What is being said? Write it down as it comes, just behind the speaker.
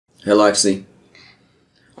Hey Lexi,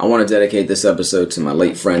 I want to dedicate this episode to my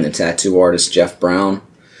late friend and tattoo artist Jeff Brown.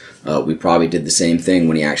 We probably did the same thing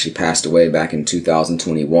when he actually passed away back in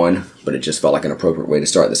 2021, but it just felt like an appropriate way to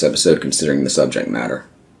start this episode considering the subject matter.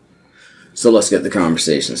 So let's get the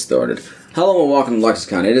conversation started. Hello and welcome to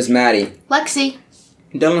LexiCon. It is Maddie. Lexi.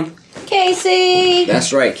 Dylan. Casey.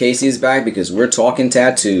 That's right, Casey is back because we're talking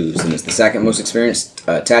tattoos, and as the second most experienced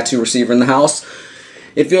tattoo receiver in the house,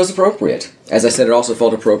 it feels appropriate. As I said, it also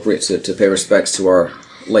felt appropriate to pay respects to our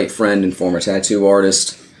late friend and former tattoo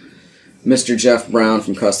artist, Mr. Jeff Brown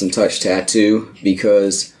from Custom Touch Tattoo,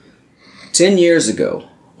 because 10 years ago,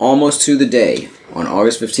 almost to the day, on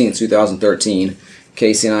August 15th, 2013,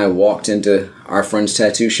 Casey and I walked into our friend's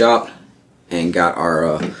tattoo shop and got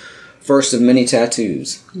our first of many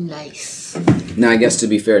tattoos. Nice. Now, I guess to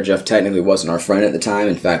be fair, Jeff technically wasn't our friend at the time.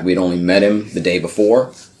 In fact, we'd only met him the day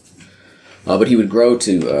before. But he would grow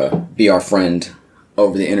to be our friend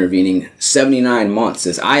over the intervening 79 months,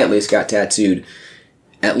 as I at least got tattooed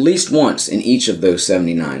at least once in each of those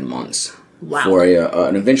 79 months. Wow. For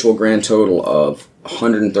an eventual grand total of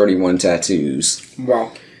 131 tattoos.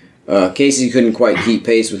 Wow. Casey couldn't quite keep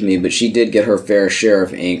pace with me, but she did get her fair share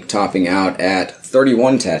of ink, topping out at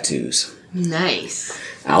 31 tattoos. Nice.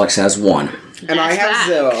 Alex has one. And I have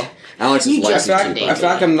 0. Alex is I feel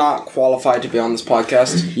like I'm not qualified to be on this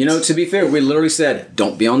podcast. You know, to be fair, we literally said,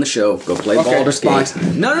 don't be on the show. Go play Baldur's Gate.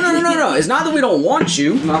 No. It's not that we don't want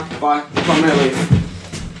you. No, bye. I'm gonna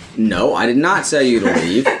leave. No, I did not say you to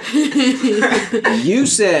leave. You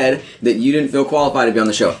said that you didn't feel qualified to be on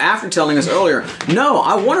the show after telling us earlier, no,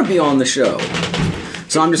 I want to be on the show.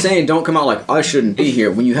 So I'm just saying, don't come out like, I shouldn't be here,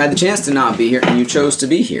 when you had the chance to not be here and you chose to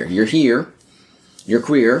be here. You're here. You're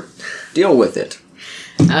queer. Deal with it.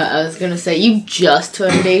 I was going to say, you just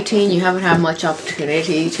turned 18. You haven't had much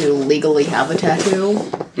opportunity to legally have a tattoo.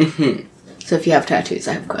 Mm-hmm. So if you have tattoos,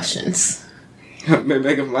 I have questions. Maybe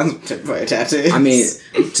I can find some tattoos. I mean,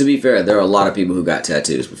 to be fair, there are a lot of people who got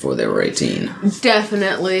tattoos before they were 18.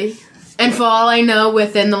 Definitely. And for all I know,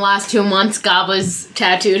 within the last 2 months, Gaba's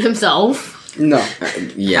tattooed himself. No.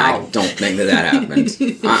 Yeah, I don't think that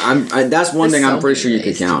happened. That's one thing I'm pretty sure you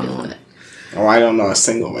could count on. Oh, I don't know a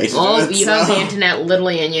single way to do it. You have the internet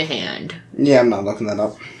literally in your hand. Yeah, I'm not looking that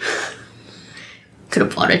up. Could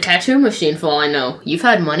have bought a tattoo machine for all I know. You've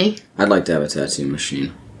had money. I'd like to have a tattoo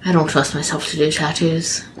machine. I don't trust myself to do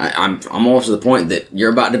tattoos. I'm almost to the point that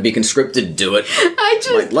you're about to be conscripted to do it.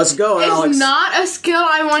 Let's go, Alex. It's not a skill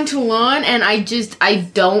I want to learn, and I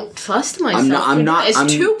don't trust myself.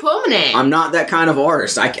 It's too permanent. I'm not that kind of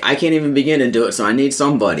artist. I can't even begin to do it, so I need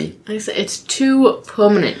somebody. Like I said, it's too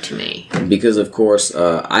permanent to me. Because, of course,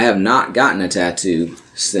 I have not gotten a tattoo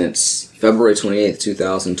since February 28th,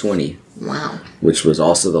 2020. Wow. Which was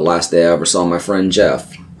also the last day I ever saw my friend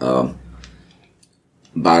Jeff.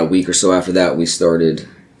 About a week or so after that, we started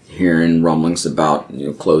hearing rumblings about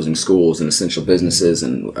closing schools and essential businesses,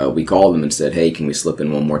 and we called him and said, hey, can we slip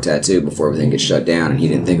in one more tattoo before everything gets shut down? And he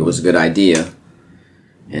didn't think it was a good idea.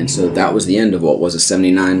 And so that was the end of what was a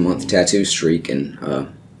 79-month tattoo streak. And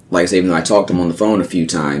like I said, even though I talked to him on the phone a few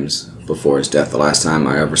times before his death, the last time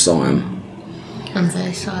I ever saw him. I'm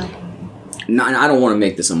very sorry. No, I don't want to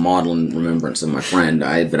make this a model in remembrance of my friend,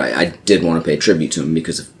 but I did want to pay tribute to him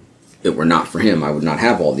because if it were not for him, I would not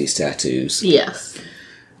have all these tattoos. Yes.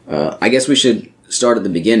 I guess we should start at the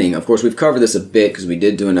beginning. Of course, we've covered this a bit because we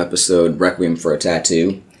did do an episode, Requiem for a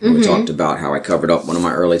Tattoo. Mm-hmm. We talked about how I covered up one of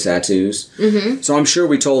my early tattoos. Mm-hmm. So I'm sure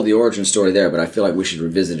we told the origin story there, but I feel like we should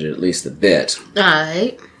revisit it at least a bit.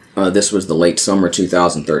 Alright. This was the late summer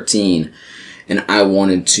 2013, and I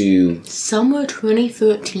wanted to... Summer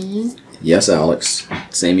 2013? Yes, Alex.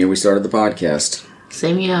 Same year we started the podcast.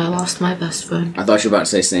 Same year I lost my best friend. I thought you were about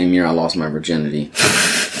to say same year I lost my virginity.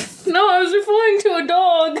 No, I was referring to a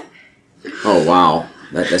dog. Oh, wow.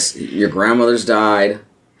 That's your grandmother's died.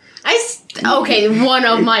 Okay, one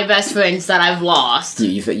of my best friends that I've lost.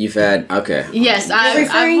 You've had... Okay. Yes,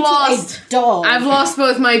 I've lost... a dog. I've lost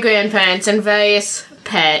both my grandparents and various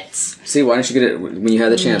pets. See, why don't you get it... When you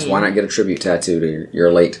had the chance, why not get a tribute tattoo to your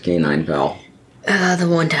late canine pal? The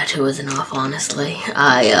one tattoo is enough, honestly.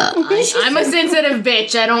 I'm a sensitive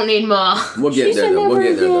bitch. I don't need more. We'll get there, though. We'll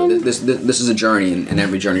get there, though. This is a journey, and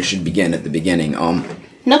every journey should begin at the beginning.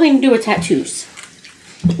 Nothing to do with tattoos.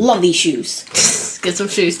 Love these shoes. Get some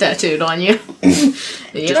shoes tattooed on you.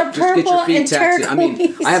 Just get your feet tattooed. I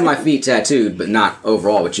mean, I have my feet tattooed, but not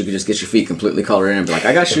overall. But you could just get your feet completely colored in and be like,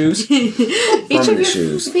 I got shoes. Each of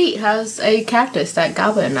your feet has a cactus that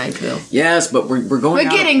Gaba and I drew. Yes, but we're going.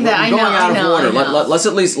 We're getting there. We're going out of order. Let's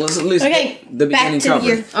at least okay, get the beginning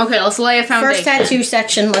covered. Okay, let's lay a foundation. First tattoo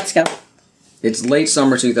section. Let's go. It's late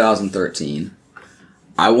summer 2013.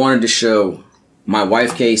 I wanted to show my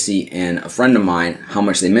wife Casey and a friend of mine how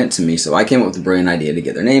much they meant to me, so I came up with the brilliant idea to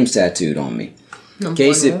get their names tattooed on me. No,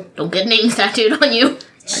 Casey, don't get names tattooed on you.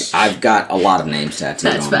 I've got a lot of names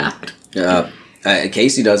tattooed That's on me.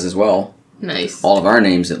 Casey does as well. Nice. All of our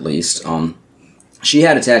names, at least. She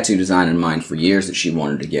had a tattoo design in mind for years that she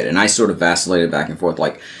wanted to get, and I sort of vacillated back and forth,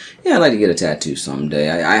 like, yeah, I'd like to get a tattoo someday.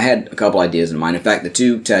 I had a couple ideas in mind. In fact, the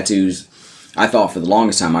 2 tattoos I thought for the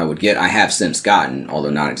longest time I would get, I have since gotten, although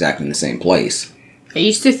not exactly in the same place. I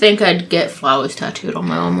used to think I'd get flowers tattooed on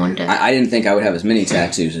my arm one day. I didn't think I would have as many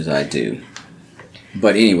tattoos as I do.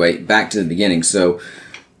 But anyway, back to the beginning. So,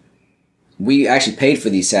 we actually paid for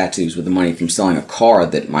these tattoos with the money from selling a car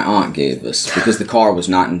that my aunt gave us, because the car was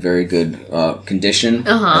not in very good condition.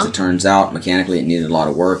 As it turns out, mechanically it needed a lot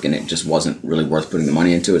of work, and it just wasn't really worth putting the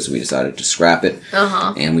money into it, so we decided to scrap it.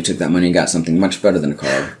 And we took that money and got something much better than a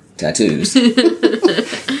car. Tattoos.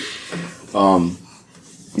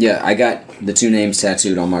 Yeah, I got the 2 names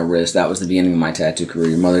tattooed on my wrist. That was the beginning of my tattoo career.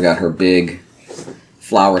 Your mother got her big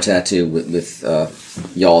flower tattoo with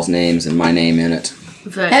y'all's names and my name in it.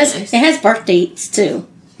 Very nice. It has birth dates, too.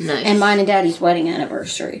 Nice. And mine and Daddy's wedding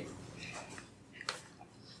anniversary.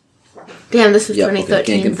 Damn, this was Yep, 2013,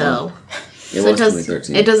 okay, can't though. It was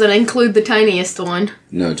 2013. It doesn't include the tiniest one.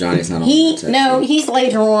 No, Johnny's not on that tattoo. No, he's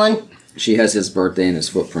later on. She has his birthday and his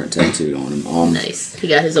footprint tattooed on him. Nice. He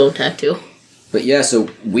got his own tattoo. But yeah, so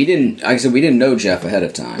we didn't, like I said, we didn't know Jeff ahead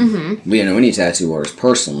of time. We didn't know any tattoo artists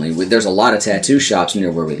personally. There's a lot of tattoo shops near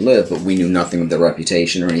where we live, but we knew nothing of their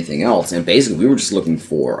reputation or anything else. And basically, we were just looking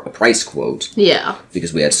for a price quote. Yeah.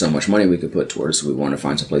 Because we had so much money we could put towards it, so we wanted to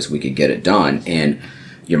find some place we could get it done. And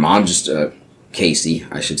your mom just, Casey,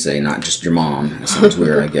 I should say, not just your mom. That sounds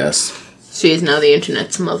weird, I guess. She is now the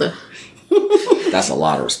internet's mother. That's a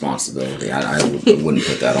lot of responsibility. I wouldn't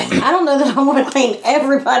put that on her. I don't know that I want to claim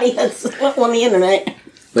everybody that's on the internet.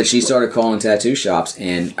 But she started calling tattoo shops,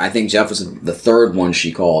 and I think Jeff was the 3rd one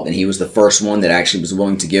she called, and he was the first one that actually was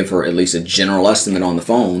willing to give her at least a general estimate on the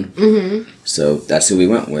phone. So that's who we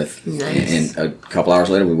went with. Nice. And a couple hours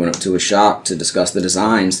later, we went up to a shop to discuss the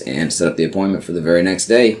designs and set up the appointment for the very next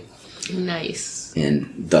day. Nice.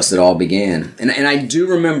 And thus it all began. And I do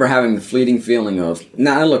remember having the fleeting feeling of,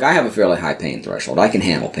 now look, I have a fairly high pain threshold. I can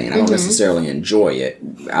handle pain. I don't necessarily enjoy it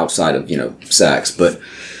outside of, sex. But,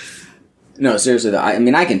 no, seriously, I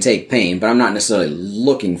mean, I can take pain, but I'm not necessarily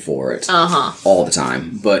looking for it all the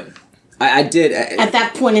time. But I did. At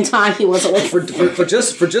that point in time, he wasn't looking for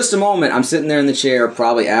just a moment, I'm sitting there in the chair,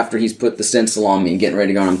 probably after he's put the stencil on me and getting ready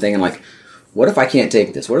to go, and I'm thinking, like, what if I can't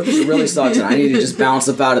take this? What if this really sucks and I need to just bounce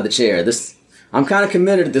up out of the chair? I'm kind of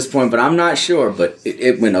committed at this point, but I'm not sure. But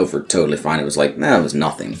it went over totally fine. It was like, it was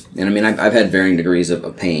nothing. And I mean, I've had varying degrees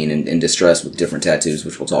of pain and distress with different tattoos,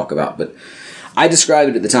 which we'll talk about. But I described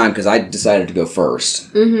it at the time because I decided to go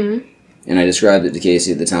first. And I described it to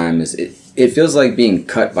Casey at the time as, it feels like being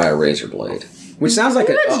cut by a razor blade. Which sounds like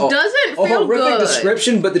doesn't feel horrific good.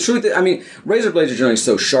 description, but the truth is, I mean, razor blades are generally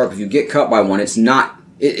so sharp. If you get cut by one, it's not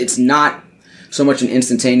so much an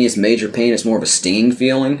instantaneous major pain. It's more of a stinging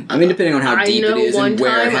feeling. I mean, depending on how deep it is and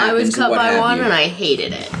where it happens and what have you. I was cut by one and I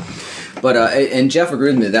hated it. But and Jeff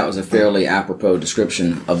agreed with me that was a fairly apropos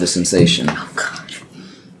description of the sensation. Oh God.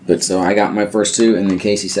 But so I got my first 2, and then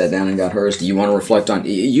Casey sat down and got hers. Do you want to reflect on?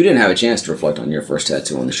 You didn't have a chance to reflect on your first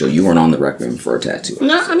tattoo on the show. You weren't on the rec room for a tattoo.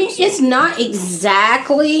 No, I mean, it's not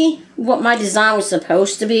exactly what my design was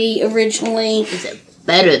supposed to be originally. Is it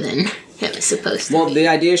better than it was supposed to be? Well, the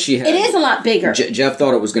idea she had... It is a lot bigger. Jeff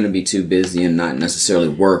thought it was going to be too busy and not necessarily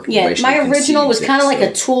work. Yeah, my original was kind of like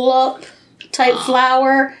a tulip type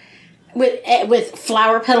flower with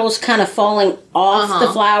flower petals kind of falling off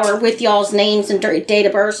the flower with y'all's names and date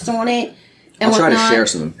of births on it. I'll try to share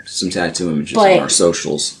some tattoo images on our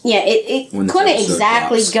socials. Yeah, it couldn't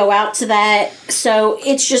exactly go out to that, so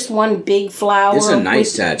it's just one big flower. It's a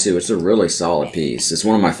nice tattoo. It's a really solid piece. It's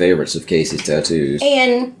one of my favorites of Casey's tattoos.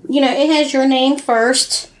 And, it has your name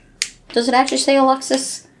first. Does it actually say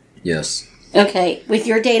Alexis? Yes. Okay, with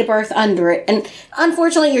your date of birth under it. And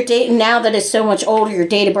unfortunately, your date, now that it's so much older, your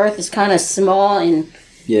date of birth is kind of small and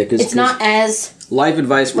it's not as... Life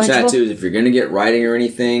advice for tattoos, if you're going to get writing or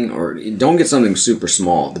anything, or don't get something super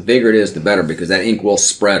small. The bigger it is, the better, because that ink will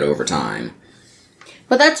spread over time.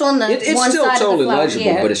 But that's on the it's one still side totally of the flower,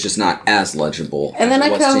 legible, but it's just not as legible and then as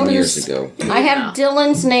it was 10 years ago. I have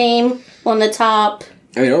Dylan's name on the top.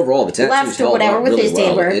 I mean, overall, the tattoo's held up really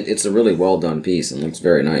well. Birth. It's a really well-done piece and looks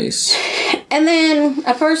very nice. And then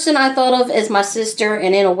a person I thought of as my sister,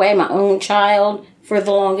 and in a way my own child for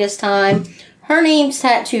the longest time. Her name's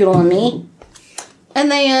tattooed on me.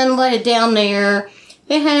 And then down there,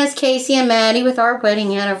 it has Casey and Maddie with our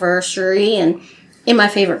wedding anniversary. And in my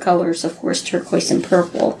favorite colors, of course, turquoise and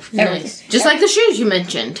purple. Nice. Just like the shoes you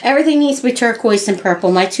mentioned. Everything needs to be turquoise and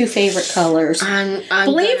purple, my two favorite colors. I'm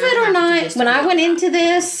Believe it or not, when I went into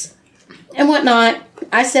this and whatnot,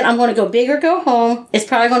 I said I'm going to go big or go home. It's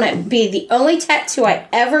probably going to be the only tattoo I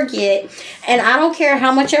ever get. And I don't care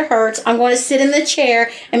how much it hurts. I'm going to sit in the chair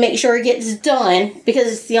and make sure it gets done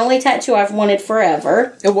because it's the only tattoo I've wanted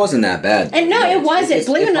forever. It wasn't that bad. And no, it wasn't.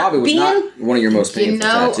 Believe it or not, was not one of your most painful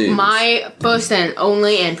tattoos. My first and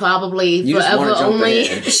only and probably you forever only.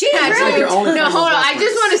 She really No, hold on. I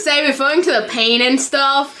just want to say, referring to the pain and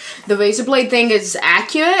stuff, the razor blade thing is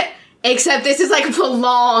accurate, except this is like a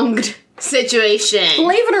prolonged situation.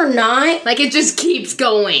 Believe it or not, like it just keeps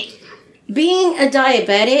going. Being a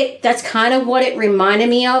diabetic, that's kind of what it reminded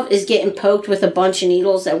me of, is getting poked with a bunch of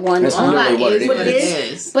needles at one time. Really what it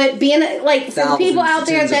is. But being, like, for people out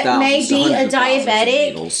there that may be a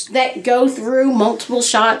diabetic that go through multiple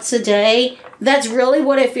shots a day, that's really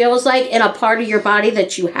what it feels like in a part of your body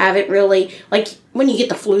that you haven't really, like when you get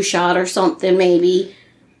the flu shot or something maybe.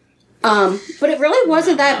 But it really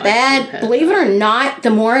wasn't that bad. Believe it or not, the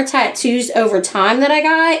more tattoos over time that I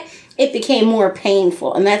got, it became more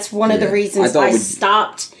painful. And that's one of the reasons I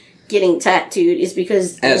stopped getting tattooed, is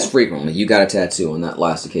because... As frequently. You got a tattoo on that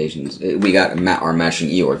last occasion. We got our matching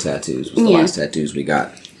Eeyore tattoos. Was the last tattoos we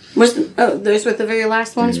got. Those were the very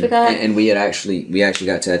last ones we got? And we actually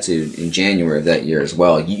got tattooed in January of that year as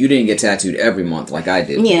well. You didn't get tattooed every month like I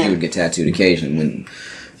did. Yeah. You would get tattooed occasionally when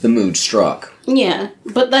the mood struck. Yeah,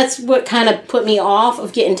 but that's what kind of put me off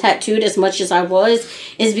of getting tattooed as much as I was,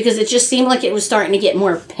 is because it just seemed like it was starting to get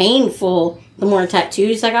more painful the more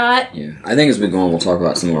tattoos I got. Yeah, I think as we go on, we'll talk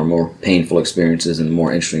about some of our more painful experiences and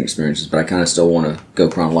more interesting experiences, but I kind of still want to go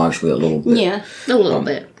chronologically a little bit. Yeah, a little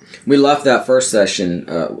bit. We left that first session.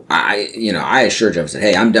 I assured Jeff, I said,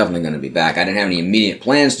 hey, I'm definitely going to be back. I didn't have any immediate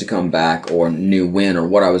plans to come back or knew when or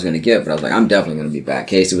what I was going to get, but I was like, I'm definitely going to be back.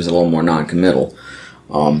 Casey was a little more non-committal.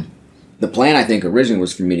 The plan, I think, originally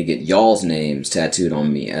was for me to get y'all's names tattooed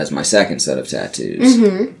on me as my second set of tattoos.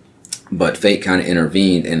 Mm-hmm. But fate kind of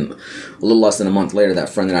intervened, and a little less than a month later, that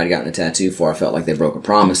friend that I'd gotten a tattoo for, I felt like they broke a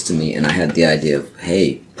promise to me, and I had the idea of,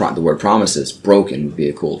 hey, the word promises, broken would be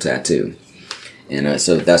a cool tattoo. And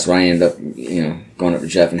so that's why I ended up, going up to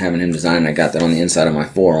Jeff and having him design, and I got that on the inside of my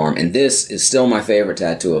forearm. And this is still my favorite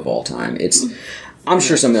tattoo of all time. I'm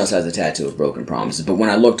sure somebody else has a tattoo of broken promises, but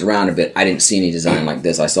when I looked around a bit, I didn't see any design like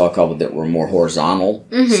this. I saw a couple that were more horizontal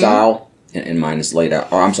style, and mine is laid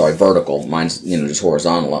out, or I'm sorry, vertical. Mine's, just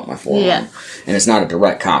horizontal up my forearm. Yeah. And it's not a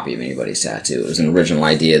direct copy of anybody's tattoo. It was an original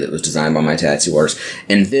idea that was designed by my tattoo artist.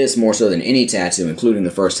 And this, more so than any tattoo, including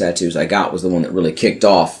the first tattoos I got, was the one that really kicked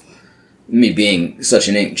off me being such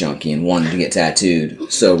an ink junkie and wanting to get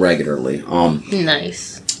tattooed so regularly.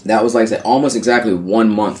 Nice. That was, like I said, almost exactly 1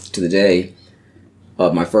 month to the day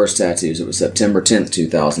of my first tattoos. It was September 10th,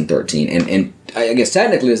 2013. And I guess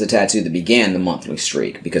technically it was a tattoo that began the monthly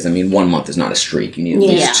streak, because, 1 month is not a streak. You need at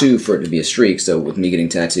least 2 for it to be a streak. So with me getting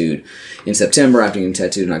tattooed in September, after getting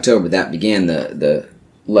tattooed in October, that began the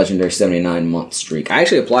legendary 79-month streak. I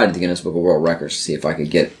actually applied to the Guinness Book of World Records to see if I could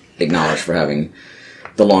get acknowledged for having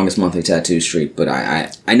the longest monthly tattoo streak, but I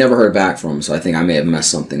never heard back from them, so I think I may have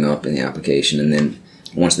messed something up in the application, and then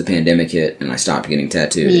once the pandemic hit and I stopped getting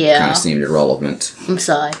tattooed, it kind of seemed irrelevant. I'm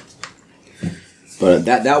sorry. But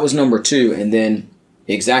that was number 2, and then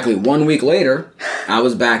exactly 1 week later, I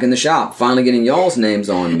was back in the shop, finally getting y'all's names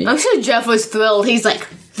on me. I'm sure Jeff was thrilled. He's like,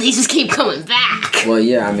 these just keep coming back. Well,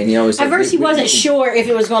 yeah, he always said... At first he wasn't sure if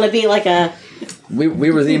it was going to be like a...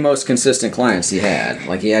 We were the most consistent clients he had.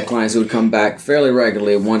 Like, he had clients who would come back fairly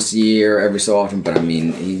regularly, once a year, every so often, but he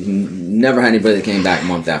never had anybody that came back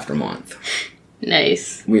month after month.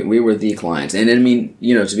 Nice. We were the clients. And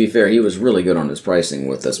to be fair, he was really good on his pricing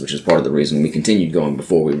with us, which is part of the reason we continued going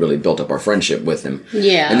before we really built up our friendship with him.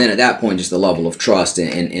 Yeah. And then at that point, just the level of trust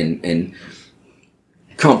and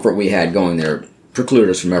comfort we had going there precluded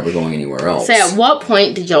us from ever going anywhere else. So at what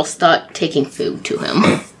point did y'all start taking food to him?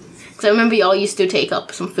 Because I remember y'all used to take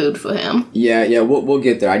up some food for him. Yeah, we'll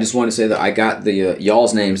get there. I just want to say that I got the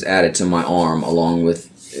y'all's names added to my arm along with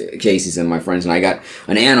Casey's and my friends, and I got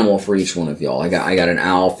an animal for each one of y'all. I got an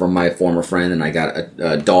owl from my former friend, and I got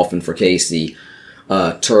a dolphin for Casey,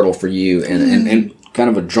 a turtle for you, and kind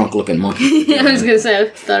of a drunk-looking monkey. I was going to say, I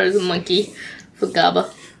thought it was a monkey for Gaba.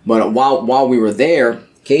 But while we were there,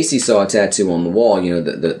 Casey saw a tattoo on the wall,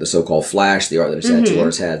 the so-called flash, the art that a tattoo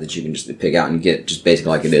artist had that you can just pick out and get just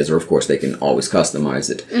basically like it is, or of course they can always customize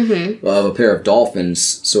it. Of a pair of dolphins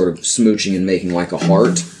sort of smooching and making like a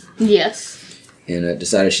heart. Yes. And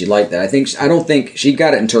decided she liked that. I don't think she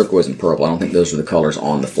got it in turquoise and purple. I don't think those were the colors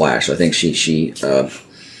on the flash. So I think she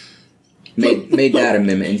made that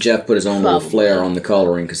amendment, and Jeff put his own little flair on the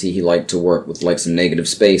coloring because he liked to work with like some negative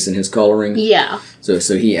space in his coloring. Yeah.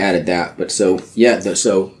 So he added that. But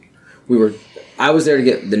I was there to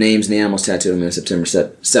get the names and the animals tattooed on September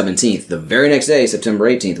 17th. The very next day, September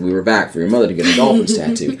 18th, we were back for your mother to get a dolphins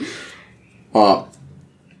tattoo.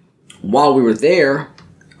 While we were there,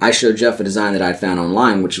 I showed Jeff a design that I'd found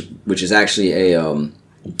online, which is actually a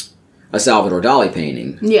Salvador Dali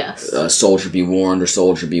painting. Yes. Soldier be warned or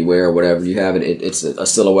soldier beware, whatever you have it. It's a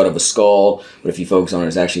silhouette of a skull, but if you focus on it,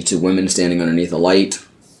 it's actually two women standing underneath a light.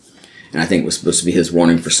 And I think it was supposed to be his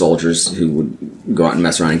warning for soldiers who would go out and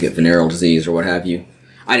mess around and get venereal disease or what have you.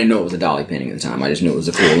 I didn't know it was a Dali painting at the time. I just knew it was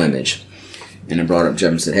a cool image. And I brought up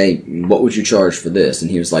Jeff and said, hey, what would you charge for this?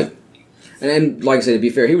 And he was like, and like I said, to be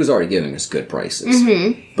fair, he was already giving us good prices.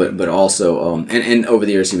 Mm-hmm. But also, and over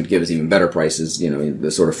the years he would give us even better prices,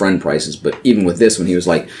 the sort of friend prices. But even with this one, he was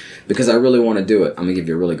like, because I really want to do it, I'm going to give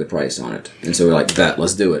you a really good price on it. And so we're like, bet,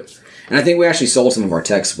 let's do it. And I think we actually sold some of our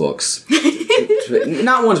textbooks.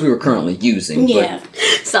 Not ones we were currently using. Yeah. But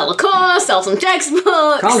sell a course, sell some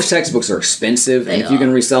textbooks. College textbooks are expensive, and if you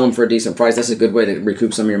can resell them for a decent price, that's a good way to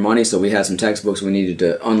recoup some of your money. So we had some textbooks we needed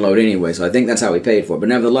to unload anyway, so I think that's how we paid for it. But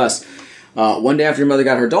nevertheless, one day after your mother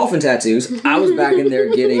got her dolphin tattoos, I was back in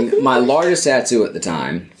there getting my largest tattoo at the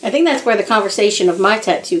time. I think that's where the conversation of my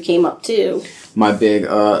tattoo came up, too. My big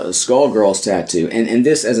Skullgirls tattoo. And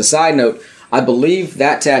this, as a side note, I believe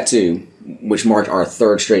that tattoo, which marked our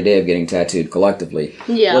third straight day of getting tattooed collectively,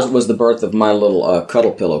 was the birth of my little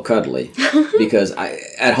cuddle pillow Cuddly. Because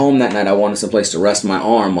at home that night I wanted someplace to rest my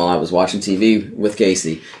arm while I was watching TV with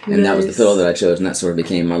Casey, and that was the pillow that I chose, and that sort of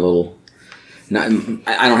became my little... I don't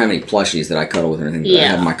have any plushies that I cuddle with or anything, but I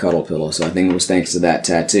have my cuddle pillow, so I think it was thanks to that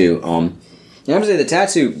tattoo. I have to say the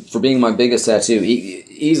tattoo, for being my biggest tattoo,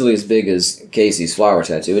 easily as big as Casey's flower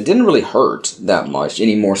tattoo, it didn't really hurt that much,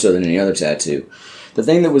 any more so than any other tattoo. The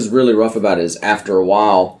thing that was really rough about it is after a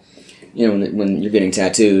while, when you're getting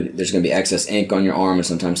tattooed, there's going to be excess ink on your arm and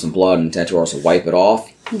sometimes some blood, and the tattoo also wipe it off.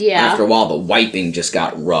 Yeah. After a while, the wiping just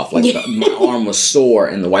got rough. Like, my arm was sore,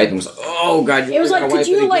 and the wiping was, oh, God, it was like, could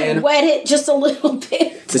you, wet it just a little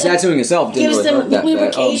bit? The tattooing itself didn't really hurt that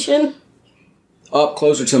lubrication. Up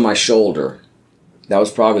closer to my shoulder. That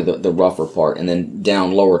was probably the rougher part. And then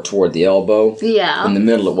down lower toward the elbow. Yeah. In the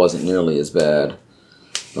middle, it wasn't nearly as bad.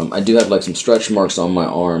 I do have some stretch marks on my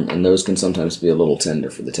arm, and those can sometimes be a little tender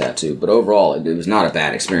for the tattoo. But overall, it was not a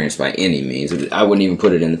bad experience by any means. I wouldn't even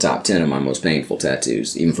put it in the top 10 of my most painful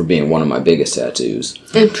tattoos, even for being one of my biggest tattoos.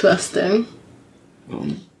 Interesting.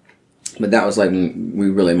 But that was when we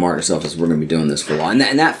really marked ourselves as we're going to be doing this for a while.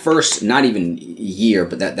 And that first, not even year,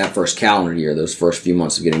 but that first calendar year, those first few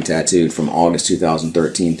months of getting tattooed from August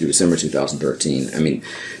 2013 through December 2013, I mean,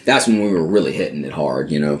 that's when we were really hitting it hard,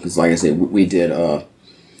 because like I said, we did...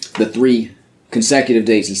 the 3 consecutive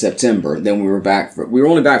dates in September, then we were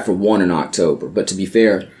only back for 1 in October. But to be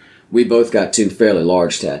fair, we both got 2 fairly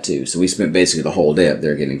large tattoos, so we spent basically the whole day up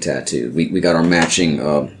there getting tattooed. We got our matching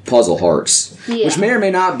puzzle hearts, which may or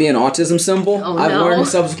may not be an autism symbol. I've learned in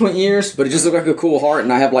subsequent years, but it just looked like a cool heart,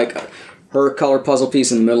 and I have her colored puzzle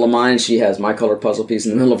piece in the middle of mine. She has my colored puzzle piece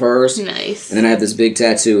in the middle of hers. Nice. And then I have this big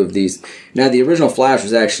tattoo of these. Now, the original flash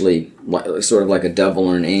was actually sort of like a devil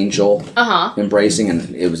or an angel embracing,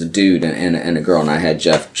 and it was a dude and a girl. And I had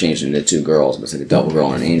Jeff change it into 2 girls. It was like a devil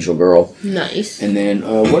girl and an angel girl. Nice. And then,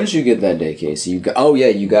 what did you get that day, Casey? You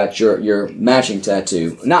got your matching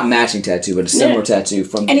tattoo. Not matching tattoo, but a similar tattoo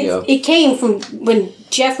from and it came from when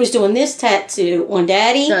Jeff was doing this tattoo on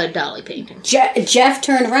Daddy. The Dali painting. Jeff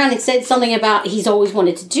turned around and said something about he's always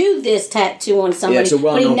wanted to do this tattoo on somebody,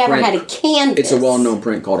 but he never had a canvas. It's a well-known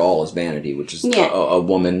print called All Is Vanity, which is a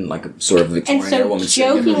woman, like a sort of Victorian woman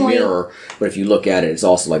sitting in a mirror. But if you look at it, it's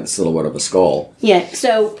also like the silhouette of a skull. Yeah,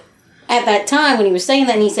 so at that time when he was saying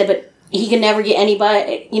that, and he said, but he could never get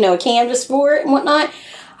anybody, a canvas for it and whatnot.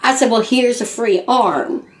 I said, well, here's a free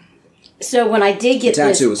arm. So when I did get the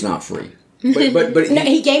tattoo was not free. But no,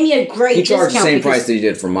 he gave me a great discount. He charged the same price that he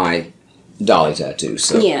did for my Dali tattoo.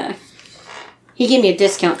 So yeah, he gave me a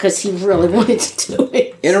discount because he really wanted to do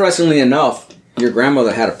it. Interestingly enough, your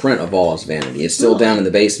grandmother had a print of All Is Vanity. It's still down in the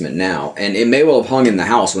basement now, and it may well have hung in the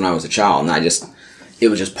house when I was a child, and it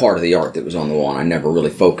was just part of the art that was on the wall, and I never really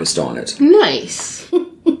focused on it. Nice.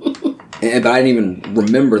 But I didn't even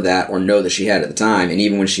remember that or know that she had it at the time. And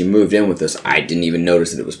even when she moved in with us, I didn't even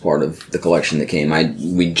notice that it was part of the collection that came.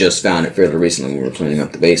 We just found it fairly recently when we were cleaning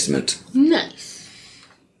up the basement. Nice.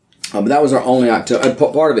 But that was our only October.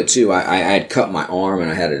 Part of it, too, I had cut my arm,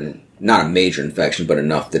 and I had not a major infection, but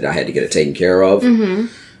enough that I had to get it taken care of.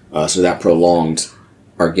 Mm-hmm. So that prolonged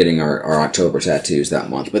are getting our October tattoos that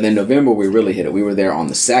month. But then November, we really hit it. We were there on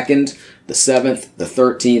the 2nd, the 7th, the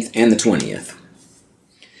 13th, and the 20th.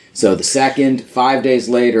 So the 2nd, 5 days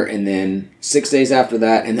later, and then 6 days after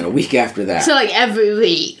that, and then a week after that. So like every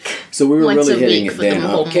week. So we were really hitting it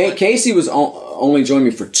then. Casey was only joined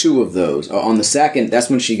me for 2 of those. On the 2nd, that's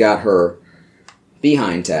when she got her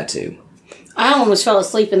behind tattoo. I almost fell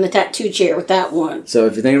asleep in the tattoo chair with that one. So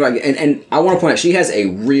if you think about it, and I want to point out, she has a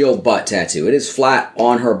real butt tattoo. It is flat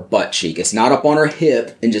on her butt cheek. It's not up on her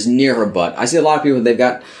hip and just near her butt. I see a lot of people, they've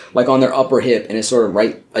got like on their upper hip and it's sort of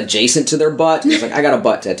right adjacent to their butt. It's like, I got a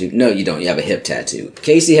butt tattoo. No, you don't. You have a hip tattoo.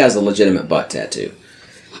 Casey has a legitimate butt tattoo.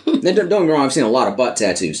 Now, don't get me wrong, I've seen a lot of butt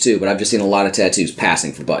tattoos too, but I've just seen a lot of tattoos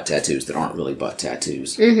passing for butt tattoos that aren't really butt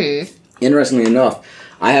tattoos. Mm-hmm. Interestingly enough,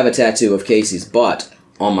 I have a tattoo of Casey's butt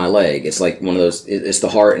on my leg. It's like one of those, it's the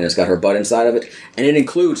heart and it's got her butt inside of it. And it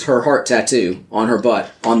includes her heart tattoo on her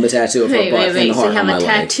butt, on the tattoo of her butt and the heart on my leg. So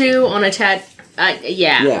you have a tattoo on a tattoo,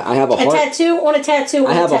 yeah. Yeah, I have a heart. A tattoo on a tattoo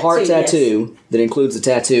on I have a a heart tattoo that includes a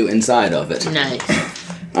tattoo inside of it. Nice.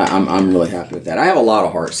 I'm really happy with that. I have a lot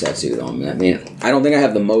of hearts tattooed on me. I mean, I don't think I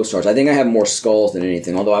have the most hearts. I think I have more skulls than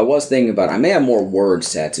anything. Although I was thinking about it, I may have more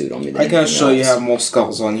words tattooed on me than I can show you have more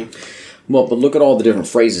skulls on you. Well, but look at all the different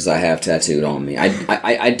phrases I have tattooed on me.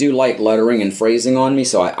 I do like lettering and phrasing on me,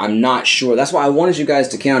 so I'm not sure. That's why I wanted you guys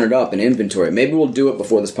to count it up and inventory it. Maybe we'll do it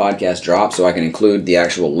before this podcast drops so I can include the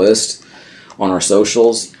actual list on our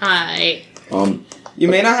socials. Hi. You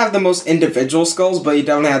may not have the most individual skulls, but you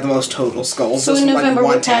don't have the most total skulls. So in November,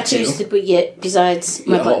 what tattoos did we get besides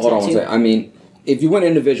my butt tattoo? Hold on one second. I mean, if you went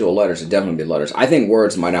individual letters, it'd definitely be letters. I think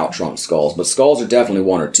words might out-trump skulls, but skulls are definitely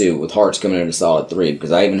 1 or 2, with hearts coming in a solid 3,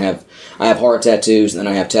 because I have heart tattoos, and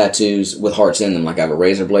then I have tattoos with hearts in them, like I have a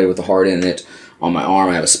razor blade with a heart in it on my arm,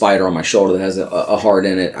 I have a spider on my shoulder that has a heart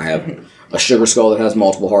in it, I have a sugar skull that has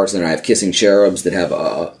multiple hearts in it, I have kissing cherubs that have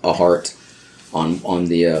a heart on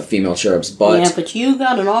the female cherub's butt. Yeah, but you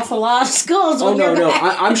got an awful lot of skulls on your back.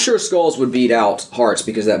 I'm sure skulls would beat out hearts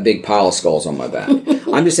because of that big pile of skulls on my back.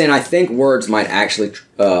 I'm just saying I think words might actually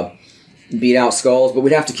beat out skulls, but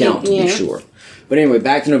we'd have to count to be sure. But anyway,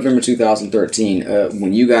 back to November 2013,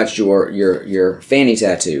 when you got your fanny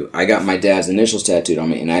tattoo, I got my dad's initials tattooed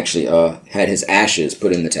on me and actually had his ashes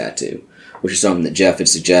put in the tattoo, which is something that Jeff had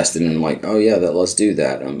suggested, and I'm like, oh yeah, let's do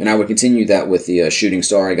that. And I would continue that with the shooting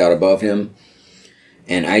star I got above him.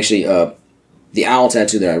 And actually, the owl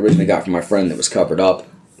tattoo that I originally got from my friend that was covered up,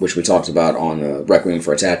 which we talked about on the Requiem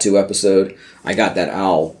for a Tattoo episode, I got that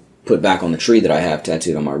owl put back on the tree that I have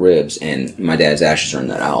tattooed on my ribs, and my dad's ashes are in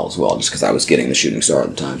that owl as well, just because I was getting the shooting star at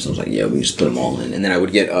the time, so I was like, yeah, we just put them all in. And then I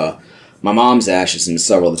would get my mom's ashes and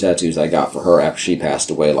several of the tattoos I got for her after she passed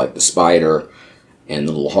away, like the spider and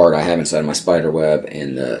the little heart I have inside my spider web,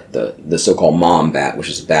 and the so-called mom bat, which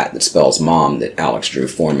is a bat that spells mom that Alex drew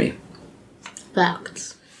for me.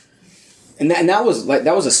 Facts. And that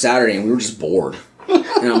was a Saturday, and we were just bored.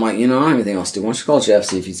 And I'm like, I don't have anything else to do. Why don't you call Jeff,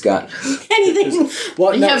 see if he's got anything?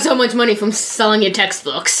 Well, you have so much money from selling your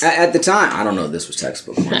textbooks. At the time, I don't know if this was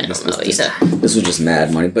textbook money. I don't know either. This was just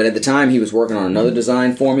mad money. But at the time, he was working on another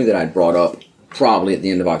design for me that I'd brought up probably at the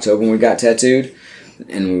end of October when we got tattooed.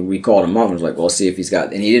 And we called him up and was like, well, see if he's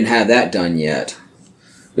got... And he didn't have that done yet.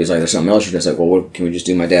 He's like, there's something else. You're just like, well, can we just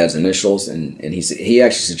do my dad's initials? And he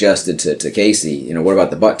actually suggested to Casey, what about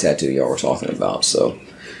the butt tattoo y'all were talking about? So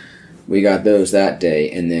we got those that day.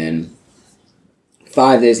 And then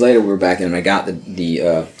 5 days later, we were back in, and I got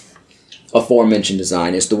the aforementioned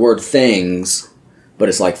design. It's the word things, but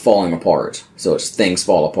it's like falling apart. So it's things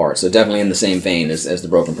fall apart. So definitely in the same vein as the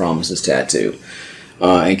Broken Promises tattoo.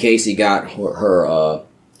 And Casey got her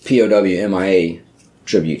POW MIA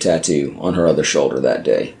tribute tattoo on her other shoulder that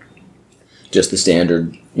day. Just the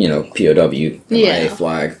standard, POW MIA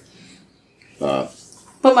flag. But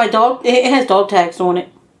my dog, it has dog tags on it.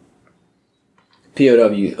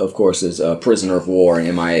 POW, of course, is a prisoner of war,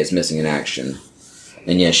 and MIA is missing in action.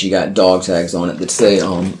 And yeah, she got dog tags on it that say,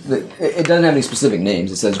 it doesn't have any specific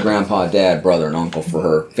names. It says grandpa, dad, brother, and uncle for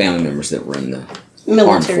her family members that were in the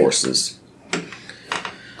armed forces.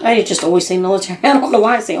 I just always say military. I don't know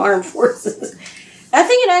why I say armed forces. I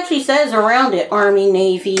think it actually says around it, Army,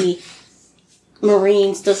 Navy,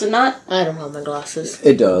 Marines, does it not? I don't have my glasses.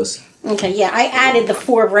 It does. Okay, yeah, I added the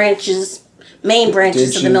 4 main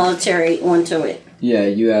branches of the military onto it. Yeah,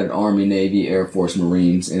 you added Army, Navy, Air Force,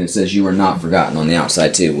 Marines, and it says you are not forgotten on the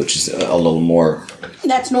outside too, which is a little more...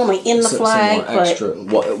 That's normally in the flag, but... Extra.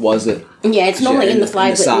 What was it? Yeah, it's normally in the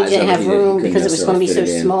flag, but we didn't have room because it was going to be so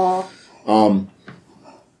small.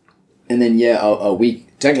 And then, a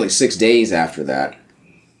week, technically 6 days after that,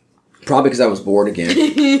 Probably because I was bored again.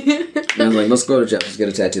 And I was like, let's go to Jeff, let's get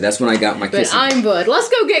a tattoo. That's when I got my kissing... But I'm bored. Let's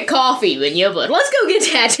go get coffee when you're bored. Let's go get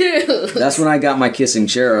tattoos. That's when I got my kissing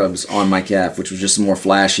cherubs on my calf, which was just more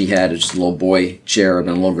flashy. Had just a little boy cherub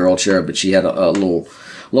and a little girl cherub, but she had a little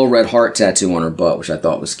red heart tattoo on her butt, which I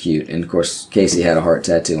thought was cute. And, of course, Casey had a heart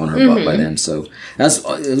tattoo on her butt by then. So it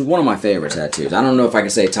was one of my favorite tattoos. I don't know if I can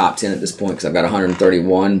say top 10 at this point because I've got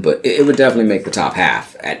 131, but it would definitely make the top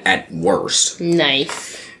half at worst.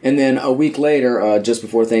 Nice. And then a week later, just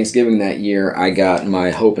before Thanksgiving that year, I got my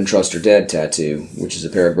Hope and Trust Are Dead tattoo, which is a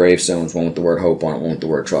pair of gravestones, one with the word hope on it, one with the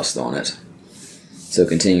word trust on it. So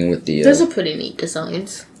continuing with the... Those are pretty neat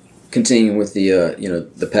designs. Continuing with the,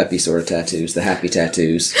 the peppy sort of tattoos, the happy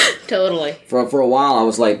tattoos. Totally. For a while, I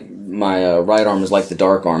was like, my right arm is like the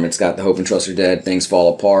dark arm. It's got the Hope and Trust Are Dead, Things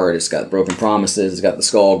Fall Apart. It's got Broken Promises. It's got the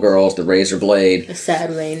Skull Girls, the Razor Blade. The Sad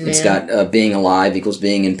Rain Man. It's got Being Alive equals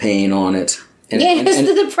Being in Pain on it. And, it's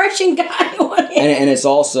the depression guy on it. And it's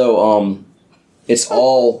also, it's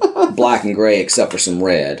all black and gray except for some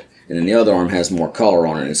red. And then the other arm has more color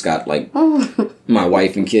on it. It's got, like, my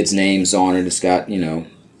wife and kids' names on it. It's got,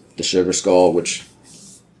 the Sugar Skull, which,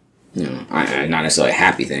 not necessarily a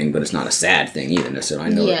happy thing, but it's not a sad thing either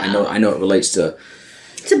necessarily. I know it relates to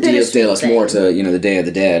Dios de los Muertos, the Day of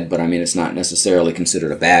the Dead, but I mean, it's not necessarily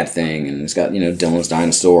considered a bad thing. And it's got, Dylan's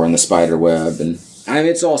Dinosaur and the Spider Web, and I mean,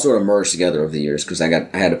 it's all sort of merged together over the years because I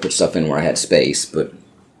had to put stuff in where I had space, but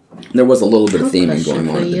there was a little bit of theming going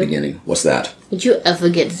on at the beginning. What's that? Would you ever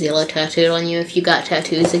get Zilla tattooed on you if you got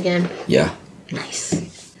tattoos again? Yeah.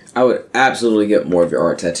 Nice. I would absolutely get more of your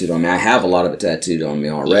art tattooed on me. I have a lot of it tattooed on me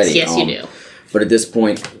already. Yes, you do. But at this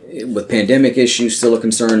point, with pandemic issues still a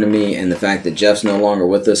concern to me, and the fact that Jeff's no longer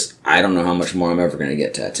with us, I don't know how much more I'm ever going to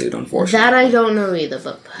get tattooed, unfortunately. That I don't know either,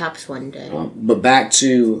 but perhaps one day. But back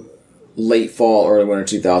to late fall, early winter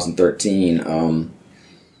 2013,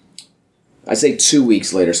 I'd say 2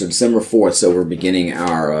 weeks later, so December 4th, so we're beginning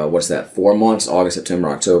our, 4 months? August, September,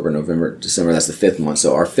 October, November, December, that's the 5th month.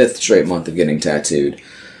 So our 5th straight month of getting tattooed.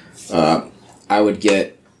 I would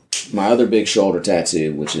get my other big shoulder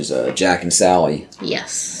tattoo, which is Jack and Sally.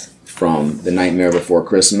 Yes. From The Nightmare Before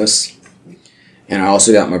Christmas. And I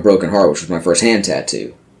also got my Broken Heart, which was my first hand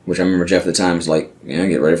tattoo, which I remember Jeff at the time was like,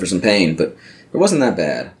 get ready for some pain, but it wasn't that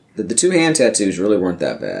bad. The two hand tattoos really weren't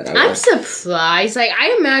that bad. I'm surprised. Like,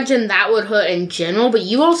 I imagine that would hurt in general, but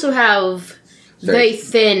you also have very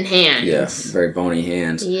thin hands. Yeah, very bony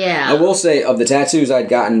hands. Yeah. I will say, of the tattoos I'd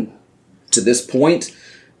gotten to this point,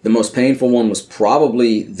 the most painful one was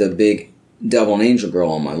probably the big devil and angel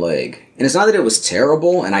girl on my leg. And it's not that it was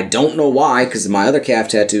terrible, and I don't know why, because my other calf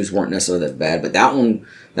tattoos weren't necessarily that bad, but that one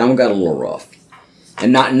got a little rough.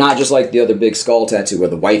 And not just like the other big skull tattoo where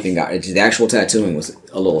the wiping got it. The actual tattooing was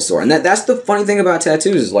a little sore. And that's the funny thing about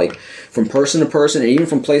tattoos is like from person to person and even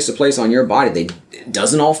from place to place on your body, it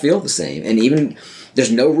doesn't all feel the same. And even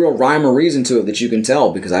there's no real rhyme or reason to it that you can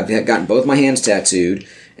tell because I've gotten both my hands tattooed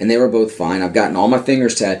and they were both fine. I've gotten all my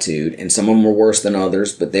fingers tattooed and some of them were worse than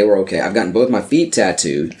others, but they were okay. I've gotten both my feet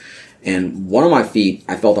tattooed and one of my feet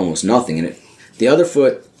I felt almost nothing. And the other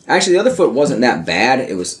foot wasn't that bad.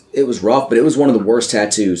 It was rough, but it was one of the worst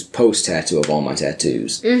tattoos, post-tattoo of all my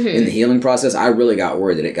tattoos. Mm-hmm. In the healing process, I really got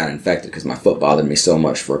worried that it got infected because my foot bothered me so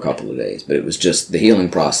much for a couple of days. But it was just the healing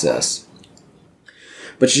process.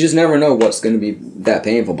 But you just never know what's going to be that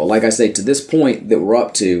painful. But like I say, to this point that we're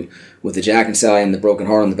up to, with the Jack and Sally and the broken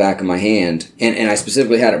heart on the back of my hand, and I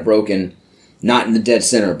specifically had it broken, not in the dead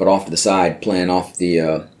center, but off to the side, playing off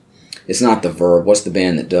the, it's not the Verb. What's the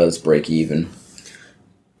band that does Break Even?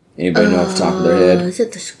 Anybody know off the top of their head? Is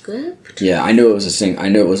it The Script? Yeah, I knew it was I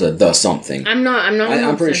knew it was a The Something.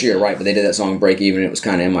 I'm pretty sure you're right, but they did that song Break Even. It was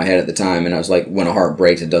kind of in my head at the time, and I was like, when a heart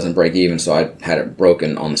breaks, it doesn't break even, so I had it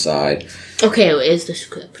broken on the side. Okay, it is The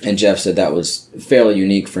Script. And Jeff said that was fairly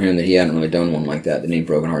unique for him, that he hadn't really done one like that. The any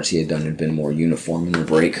broken hearts he had done had been more uniform in their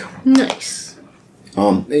break. Nice.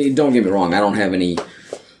 Don't get me wrong, I don't have any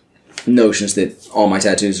notions that all my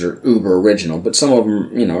tattoos are uber original, but some of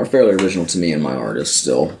them, are fairly original to me and my artist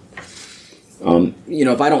still.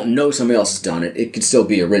 If I don't know somebody else has done it, it could still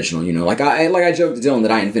be original, Like I joked to Dylan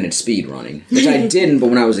that I invented speed running, which I didn't, but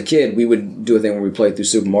when I was a kid, we would do a thing where we played through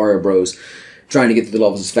Super Mario Bros., trying to get through the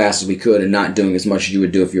levels as fast as we could and not doing as much as you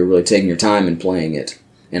would do if you were really taking your time and playing it.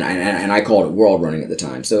 And I called it world running at the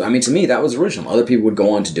time. So, I mean, to me, that was original. Other people would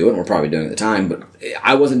go on to do it and were probably doing it at the time, but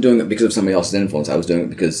I wasn't doing it because of somebody else's influence. I was doing it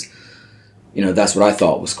because, that's what I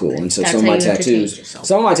thought was cool. And so some of my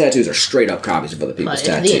tattoos are straight up copies of other people's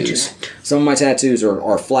tattoos. Some of my tattoos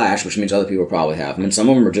are flash, which means other people probably have them. And some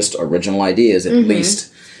of them are just original ideas, at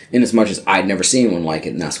least, in as much as I'd never seen one like it,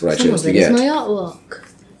 and that's what I chose to get. Some of it is my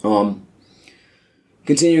artwork.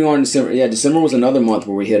 continuing on December. Yeah, December was another month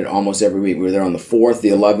where we hit it almost every week. We were there on the 4th, the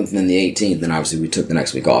 11th, and then the 18th. And obviously we took the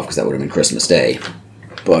next week off because that would have been Christmas Day.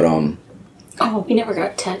 But, oh, we never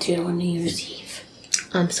got tattooed on New Year's Eve.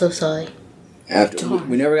 I'm so sorry.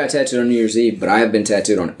 We never got tattooed on New Year's Eve, but I have been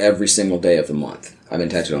tattooed on every single day of the month. I've been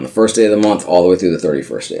tattooed on the first day of the month all the way through the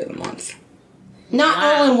 31st day of the month. Not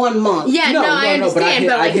all in 1 month. Yeah, no, I understand,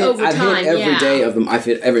 but like over time, I've hit every day of them. I've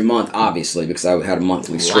hit every month, obviously, because I had a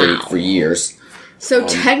monthly streak for years. So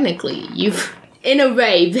technically, you've, in a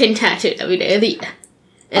way, been tattooed every day of the year.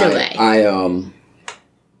 In a way.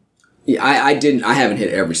 I didn't. I haven't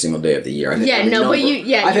hit every single day of the year. But you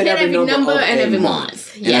hit every number and every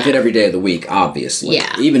month. And I've hit every day of the week, obviously.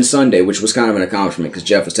 Yeah. Even Sunday, which was kind of an accomplishment because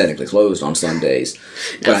Jeff was technically closed on Sundays.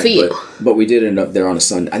 Not for you. But we did end up there on a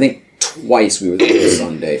Sunday. I think twice we were there on a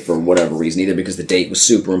Sunday for whatever reason, either because the date was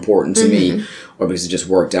super important to me or because it just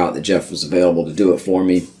worked out that Jeff was available to do it for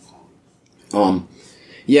me.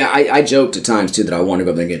 Yeah, I joked at times, too, that I want to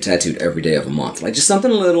go up there and get tattooed every day of a month. Like, just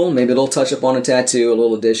something little, maybe a little touch up on a tattoo, a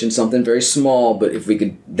little addition, something very small, but if we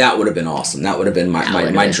could, that would have been awesome. That would have been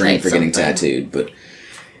my dream for getting tattooed, but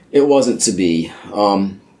it wasn't to be.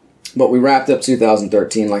 But we wrapped up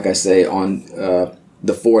 2013, like I say, on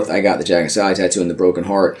the 4th, I got the Jack and Sally tattoo and the Broken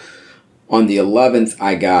Heart. On the 11th,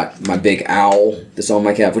 I got my big owl that's on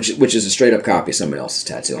my calf, which is a straight-up copy of somebody else's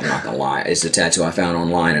tattoo. I'm not going to lie. It's a tattoo I found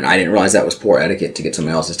online, and I didn't realize that was poor etiquette to get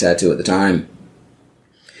somebody else's tattoo at the time.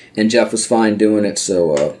 And Jeff was fine doing it,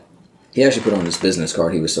 so he actually put on his business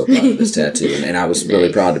card. He was so proud of this tattoo, and I was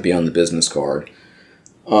really proud to be on the business card.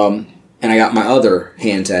 And I got my other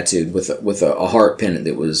hand tattooed with a heart pennant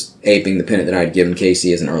that was aping the pennant that I had given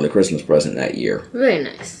Casey as an early Christmas present that year. Very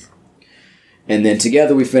nice. And then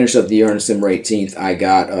together we finished up the year on December 18th. I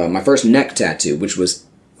got my first neck tattoo, which was,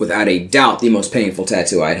 without a doubt, the most painful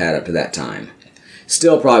tattoo I'd had up to that time.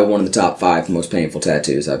 Still probably one of the top 5 most painful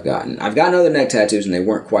tattoos I've gotten. I've gotten other neck tattoos and they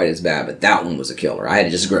weren't quite as bad, but that one was a killer. I had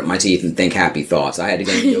to just grit my teeth and think happy thoughts. I had to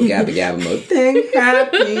go into Yo Gabba Gabba mode. Think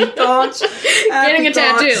happy thoughts. Getting a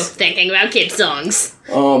tattoo. Thinking about kid songs.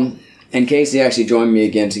 And Casey actually joined me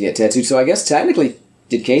again to get tattooed. So I guess technically,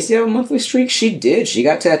 did Casey have a monthly streak? She did. She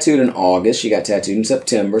got tattooed in August. She got tattooed in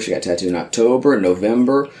September. She got tattooed in October,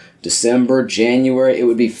 November, December, January. It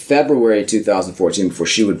would be February 2014 before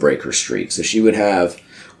she would break her streak. So she would have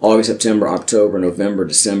August, September, October, November,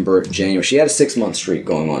 December, January. She had a 6-month streak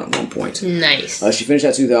going on at one point. Nice. She finished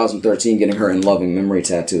out 2013 getting her In Loving Memory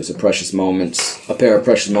tattoo. It's a pair of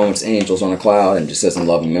Precious Moments angels on a cloud and just says In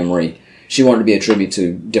Loving Memory. She wanted to be a tribute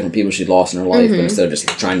to different people she'd lost in her life, but instead of just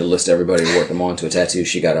trying to list everybody to work them onto a tattoo,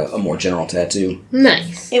 she got a more general tattoo.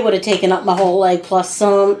 Nice. It would have taken up my whole leg plus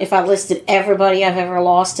some if I listed everybody I've ever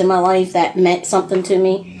lost in my life that meant something to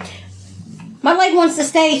me. My leg wants to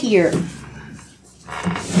stay here.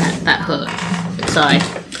 That hurt. Sorry.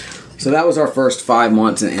 So that was our first 5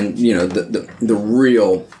 months, and you know, the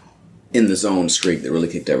real in the zone streak that really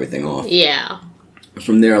kicked everything off. Yeah.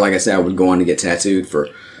 From there, like I said, I would go on to get tattooed for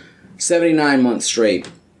 79 months straight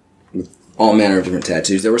with all manner of different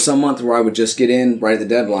tattoos. There were some months where I would just get in right at the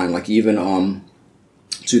deadline, like even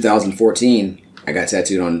 2014, I got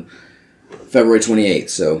tattooed on February 28th.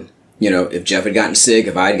 So, you know, if Jeff had gotten sick,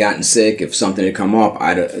 if I had gotten sick, if something had come up,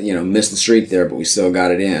 I'd, missed the streak there, but we still got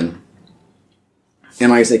it in. And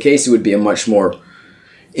like I said, Casey would be a much more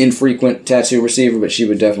infrequent tattoo receiver, but she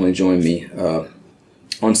would definitely join me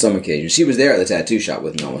on some occasions. She was there at the tattoo shop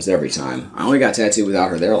with me almost every time. I only got tattooed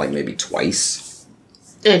without her there like maybe twice.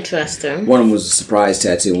 Interesting. One of them was a surprise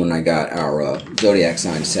tattoo when I got our zodiac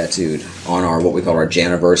signs tattooed on our, what we call our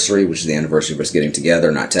Janiversary, which is the anniversary of us getting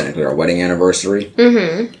together, not technically our wedding anniversary.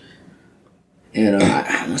 Mm-hmm. And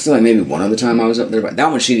I must have like maybe one other time I was up there, but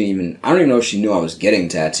that one she didn't even, I don't even know if she knew I was getting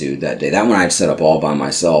tattooed that day. That one I'd set up all by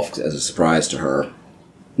myself as a surprise to her.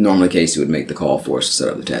 Normally Casey would make the call for us to set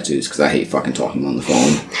up the tattoos because I hate fucking talking on the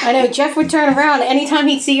phone. I know, Jeff would turn around anytime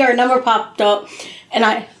he'd see our number popped up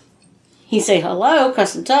and he'd say, hello,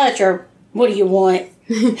 custom touch, or what do you want?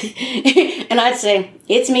 And I'd say,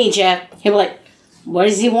 it's me, Jeff. He'd be like, what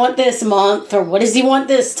does he want this month? Or what does he want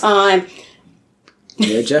this time?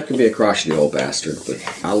 Yeah, Jeff could be a crotchety old bastard, but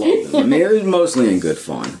I love him. I mean, it was mostly in good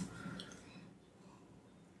fun.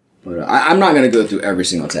 But I'm not going to go through every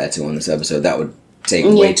single tattoo on this episode. That would take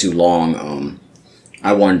way too long.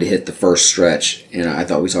 I wanted to hit the first stretch, and I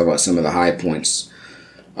thought we'd talk about some of the high points.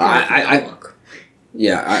 I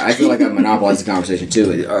feel like I've monopolized the conversation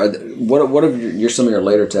too. What are some of your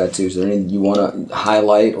later tattoos? Is there any you want to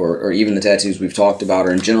highlight, or even the tattoos we've talked about,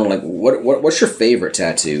 or in general, like what's your favorite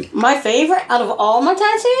tattoo? My favorite out of all my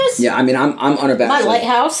tattoos? Yeah, I mean I'm unabashed. My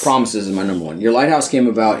lighthouse. Promises is my number one. Your lighthouse came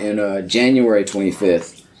about in January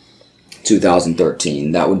 25th.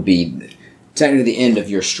 2013. That would be technically the end of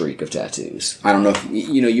your streak of tattoos. I don't know if,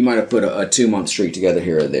 you might have put a 2-month streak together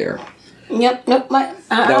here or there. Yep, nope.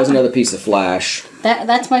 That was another piece of flash.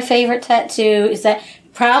 That's my favorite tattoo. Is that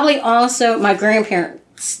probably also my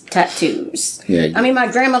grandparents' tattoos? Yeah. I mean,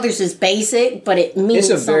 my grandmother's is basic, but it means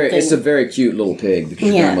something. It's a very cute little pig because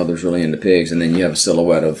your grandmother's really into pigs, and then you have a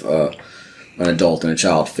silhouette of an adult and a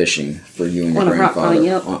child fishing for you and your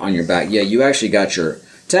grandfather on your back. Yeah, you actually got your.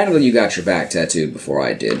 Technically, you got your back tattooed before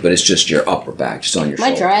I did, but it's just your upper back, just on your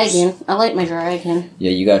shoulders. My dragon. I like my dragon.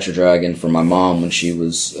 Yeah, you got your dragon from my mom when she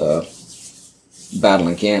was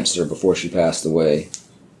battling cancer before she passed away.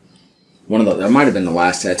 That might have been the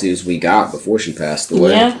last tattoos we got before she passed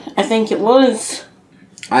away. Yeah, I think it was.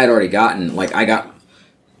 I had already gotten, I got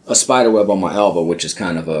a spider web on my elbow, which is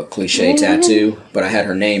kind of a cliche tattoo, but I had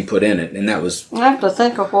her name put in it, and that was... I have to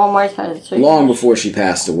think of all my tattoos. Long before she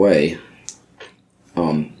passed away.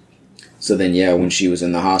 So then, when she was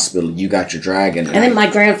in the hospital, you got your dragon. And then my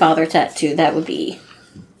grandfather tattoo, that would be...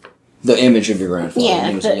 The image of your grandfather.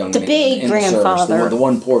 Yeah, the big grandfather. The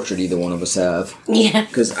one portrait either one of us have. Yeah.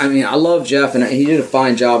 Because, I love Jeff, and he did a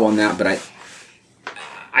fine job on that, but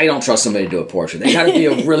I don't trust somebody to do a portrait. They got to be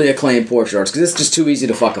a really acclaimed portrait artist, because it's just too easy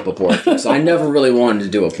to fuck up a portrait. So I never really wanted to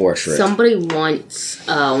do a portrait. Somebody once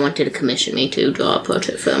wanted to commission me to draw a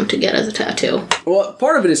portrait for them to get as a tattoo. Well,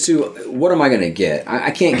 part of it is, too, what am I going to get? I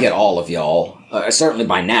can't get all of y'all, certainly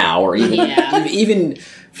by now, or even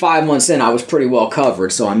 5 months in, I was pretty well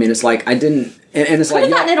covered. So, it's like, I didn't... And it's like... You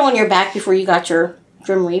gotten it on your back before you got your...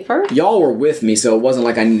 Grim Reaper? Y'all were with me, so it wasn't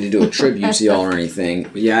like I needed to do a tribute to y'all or anything.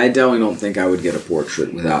 But yeah, I definitely don't think I would get a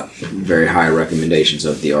portrait without very high recommendations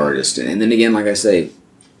of the artist. And then again, like I say,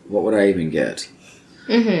 what would I even get?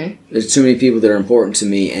 Mm-hmm. There's too many people that are important to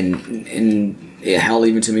me, and hell,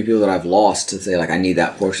 even too many people that I've lost to say, I need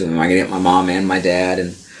that portrait of them. I can get my mom and my dad,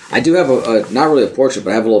 and I do have a not really a portrait, but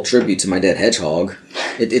I have a little tribute to my dead hedgehog.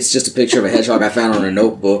 It's just a picture of a hedgehog I found on a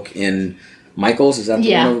notebook in Michael's. Is that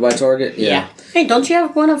the one over by Target? Yeah. Hey, don't you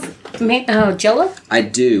have one of Jello? I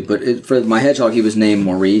do, but for my hedgehog, he was named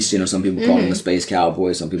Maurice. Some people called him the Space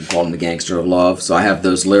Cowboy. Some people called him the Gangster of Love. So I have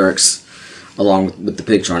those lyrics along with the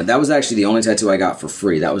picture on it. That was actually the only tattoo I got for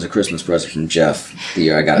free. That was a Christmas present from Jeff the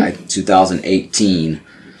year I got it, 2018.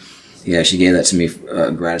 Yeah, she gave that to me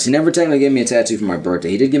gratis. He never technically gave me a tattoo for my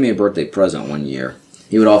birthday. He did give me a birthday present one year.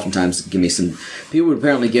 He would oftentimes give me some... People would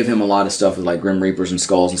apparently give him a lot of stuff with, Grim Reapers and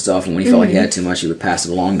skulls and stuff, and when he felt like he had too much, he would pass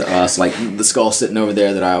it along to us. Like, the skull sitting over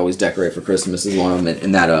there that I always decorate for Christmas is one of them,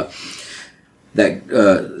 and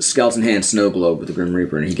that skeleton hand snow globe with the Grim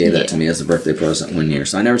Reaper, and he gave that to me as a birthday present one year.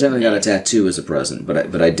 So I never technically got a tattoo as a present,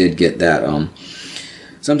 but I did get that.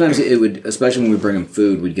 Sometimes it would, especially when we bring him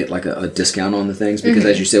food, we'd get a discount on the things, because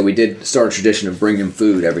as you said, we did start a tradition of bringing him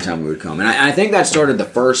food every time we would come. And I think that started the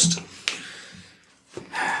first...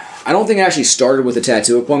 I don't think it actually started with a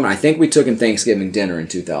tattoo appointment. I think we took him Thanksgiving dinner in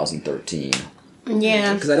 2013.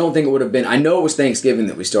 Yeah. Because I don't think it would have been... I know it was Thanksgiving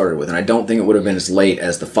that we started with, and I don't think it would have been as late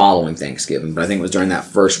as the following Thanksgiving, but I think it was during that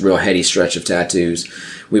first real heady stretch of tattoos.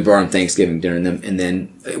 We brought him Thanksgiving dinner, and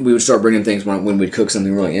then we would start bringing things when we'd cook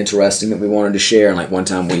something really interesting that we wanted to share. And one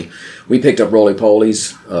time we picked up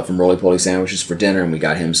roly-polies from roly-poly sandwiches for dinner, and we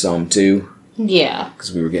got him some too. Yeah.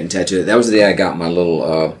 Because we were getting tattooed. That was the day I got my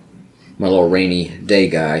little rainy day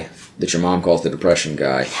guy that your mom calls the depression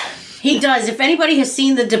guy. He does. If anybody has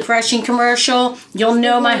seen the depression commercial, you'll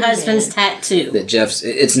know my husband's tattoo. That Jeff's...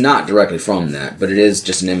 It's not directly from that, but it is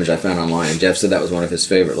just an image I found online. And Jeff said that was one of his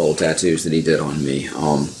favorite little tattoos that he did on me.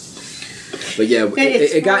 But yeah,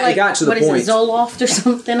 it got to the point... What is it, Zoloft or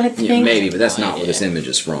something, I think? Yeah, maybe, but that's not what this image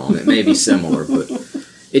is from. It may be similar, but...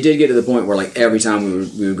 It did get to the point where, every time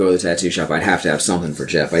we would go to the tattoo shop, I'd have to have something for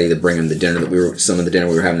Jeff. I'd either bring him the dinner some of the dinner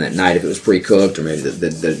we were having that night if it was pre-cooked, or maybe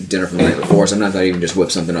the dinner from the night before. Sometimes I'd even just whip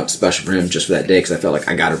something up special for him just for that day, because I felt like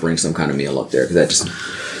I got to bring some kind of meal up there, because that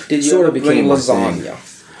just Did you sort of became lasagna.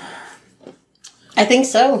 I think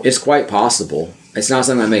so. It's quite possible. It's not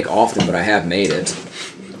something I make often, but I have made it.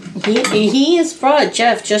 He has brought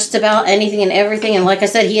Jeff just about anything and everything, and like I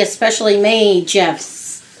said, he especially made Jeff's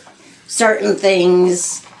certain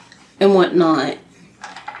things and whatnot.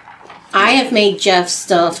 I have made Jeff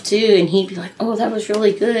stuff too, and he'd be like, "Oh, that was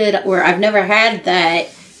really good." Or I've never had that.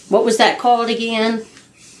 What was that called again?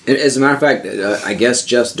 As a matter of fact, I guess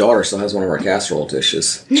Jeff's daughter still has one of our casserole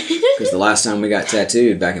dishes. Because the last time we got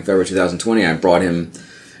tattooed back in February 2020, I brought him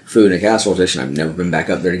food in a casserole dish, and I've never been back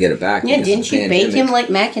up there to get it back. Yeah, didn't you bake him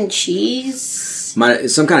mac and cheese?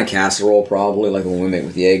 Some kind of casserole, probably, like the one we make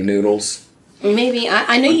with the egg noodles. Maybe.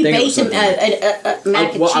 I know you baked him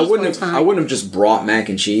mac and cheese one time. I wouldn't have just brought mac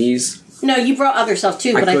and cheese. No, you brought other stuff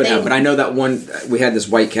too, but I know that one, we had this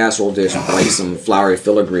white casserole dish with like some flowery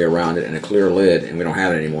filigree around it and a clear lid, and we don't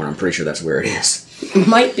have it anymore, and I'm pretty sure that's where it is.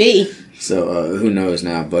 Might be. So, who knows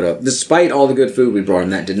now. But despite all the good food we brought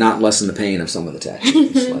him, that did not lessen the pain of some of the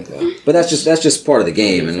tattoos. But that's just part of the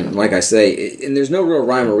game, and like I say, and there's no real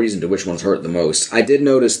rhyme or reason to which ones hurt the most. I did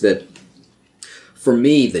notice that, for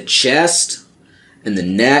me, the chest and the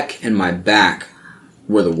neck and my back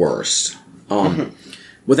were the worst.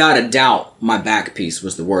 Without a doubt, my back piece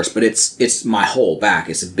was the worst, but it's my whole back.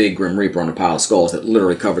 It's a big Grim Reaper on a pile of skulls that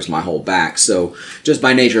literally covers my whole back. So, just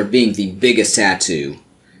by nature of being the biggest tattoo,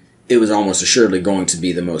 it was almost assuredly going to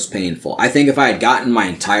be the most painful. I think if I had gotten my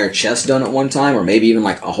entire chest done at one time, or maybe even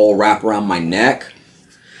like a whole wrap around my neck,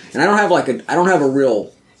 and I don't have a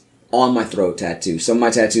real on my throat tattoo. Some of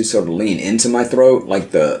my tattoos sort of lean into my throat,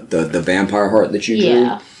 like the vampire heart that you drew.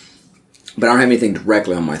 Yeah. But I don't have anything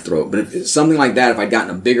directly on my throat. But if something like that, if I'd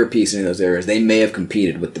gotten a bigger piece in any of those areas, they may have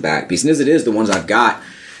competed with the back piece. And as it is, the ones I've got,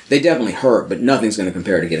 they definitely hurt, but nothing's going to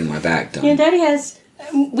compare to getting my back done. Yeah, Daddy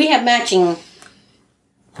we have matching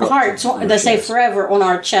hearts that say forever on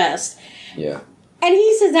our chest. Yeah. And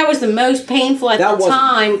he says that was the most painful at the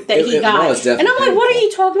time that he got. And I'm like, what are you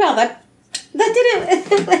talking about? That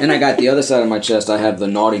didn't. And I got the other side of my chest. I have the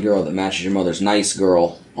naughty girl that matches your mother's nice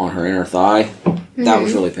girl on her inner thigh. That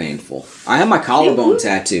was really painful. I have my collarbone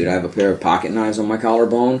tattooed. I have a pair of pocket knives on my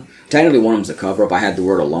collarbone. Technically, one of them's a cover-up. I had the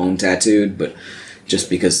word alone tattooed, but just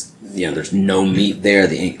because, there's no meat there,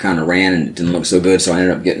 the ink kind of ran and it didn't look so good, so I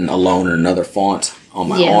ended up getting alone in another font on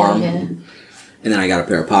my arm. Yeah. And then I got a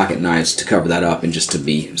pair of pocket knives to cover that up and just to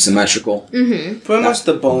be symmetrical. Mm-hmm. Pretty much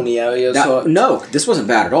the bony area. No, this wasn't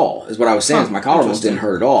bad at all, is what I was saying. My collarbones didn't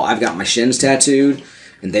hurt at all. I've got my shins tattooed,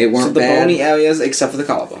 and they weren't bad. So the bony areas, except for the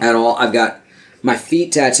collarbone. At all. I've got my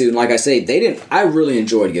feet tattooed, and like I say, I really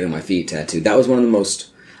enjoyed getting my feet tattooed. That was one of the most,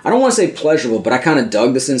 I don't want to say pleasurable, but I kind of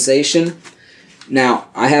dug the sensation. Now,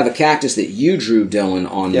 I have a cactus that you drew, Dylan,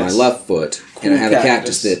 on my left foot, and I have a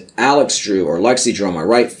cactus that Alex drew, or Lexi drew on my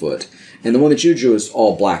right foot. And the one that you drew is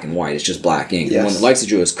all black and white. It's just black ink. The one that Lexi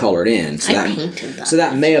drew is colored in. So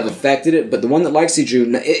that may have affected it. But the one that Lexi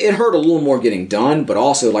drew, it hurt a little more getting done. But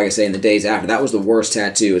also, like I say, in the days after, that was the worst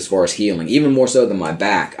tattoo as far as healing. Even more so than my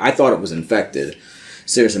back. I thought it was infected.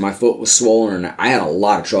 Seriously, my foot was swollen, and I had a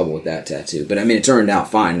lot of trouble with that tattoo. But, I mean, it turned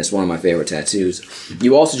out fine. It's one of my favorite tattoos.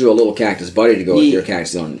 You also drew a little cactus buddy to go with your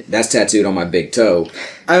cactus on. That's tattooed on my big toe.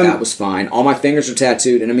 That was fine. All my fingers are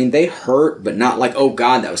tattooed, and, I mean, they hurt, but not like, oh,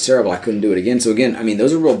 God, that was terrible. I couldn't do it again. So, again, I mean,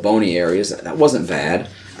 those are real bony areas. That wasn't bad.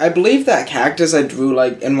 I believe that cactus I drew,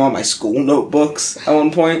 in one of my school notebooks at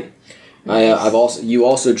one point. You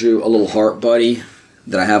also drew a little heart buddy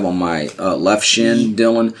that I have on my left shin,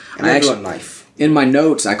 Dylan. And I drew a knife. In my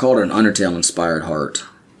notes, I called it an Undertale-inspired heart.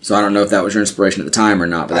 So I don't know if that was your inspiration at the time or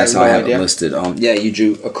not, but that's how I have it listed. You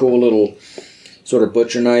drew a cool little sort of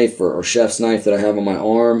butcher knife or chef's knife that I have on my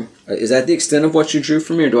arm. Is that the extent of what you drew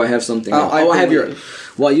for me, or do I have something else? I have your...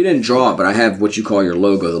 Well, you didn't draw it, but I have what you call your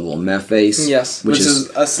logo, the little meh face. Yes, which is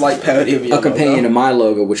a slight parody of your logo. A companion to my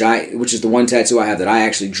logo, which is the one tattoo I have that I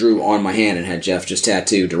actually drew on my hand and had Jeff just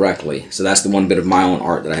tattoo directly. So that's the one bit of my own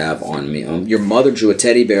art that I have on me. Your mother drew a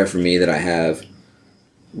teddy bear for me that I have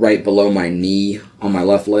right below my knee on my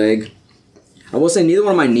left leg. I will say neither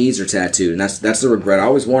one of my knees are tattooed, and that's the regret. I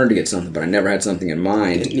always wanted to get something, but I never had something in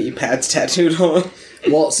mind. Knee pads tattooed on.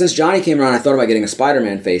 Well, since Johnny came around, I thought about getting a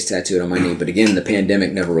Spider-Man face tattooed on my knee, but again, the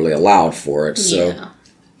pandemic never really allowed for it, so... Yeah.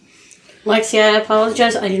 Lexi, I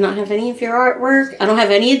apologize. I do not have any of your artwork. I don't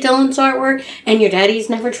have any of Dylan's artwork, and your daddy's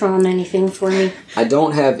never drawn anything for me. I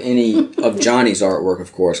don't have any of Johnny's artwork,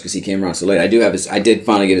 of course, because he came around so late. I did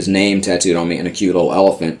finally get his name tattooed on me and a cute little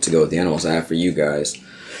elephant to go with the animals I have for you guys.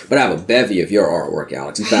 But I have a bevy of your artwork,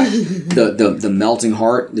 Alex. In fact, the melting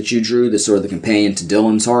heart that you drew, that's sort of the companion to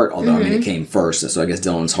Dylan's heart, although, I mean, it came first, so I guess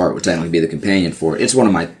Dylan's heart would technically be the companion for it. It's one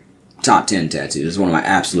of my top 10 tattoos. It's one of my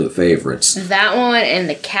absolute favorites. That one and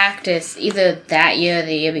the cactus, either that year or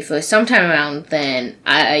the year before, sometime around then,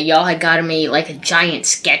 y'all had gotten me a giant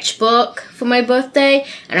sketchbook for my birthday,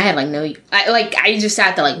 and I had I just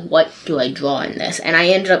sat there what do I draw in this? And I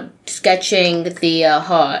ended up sketching the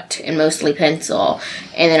heart in mostly pencil,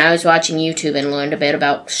 and then I was watching YouTube and learned a bit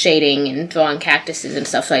about shading and drawing cactuses and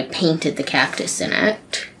stuff, so I painted the cactus in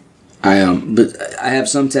it. But I have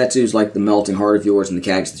some tattoos like the melting heart of yours and the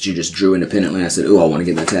cactus that you just drew independently. And I said, I want to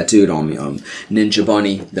get that tattooed on me. Ninja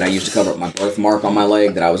bunny that I used to cover up my birthmark on my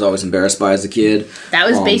leg that I was always embarrassed by as a kid. That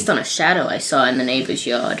was based on a shadow I saw in the neighbor's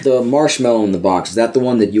yard. The marshmallow in the box, is that the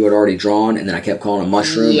one that you had already drawn and then I kept calling a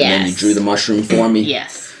mushroom? Yes. And then you drew the mushroom for me?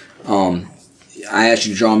 Yes. I asked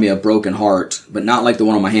you to draw me a broken heart, but not like the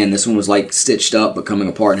one on my hand. This one was like stitched up but coming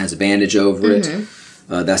apart and has a bandage over it.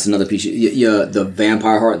 That's another piece. The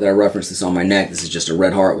vampire heart that I referenced that's on my neck. This is just a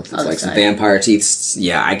red heart with like some vampire teeth.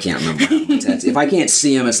 Yeah, I can't remember. If I can't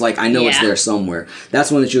see them, it's like I know it's there somewhere.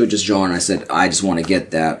 That's one that you had just drawn. And I said I just want to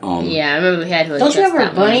get that. Yeah, I remember we had to. Don't you have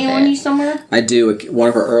her bunny on you somewhere? I do. One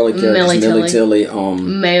of her early characters, Millie Tilly.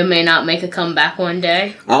 May or may not make a comeback one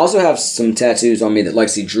day. I also have some tattoos on me that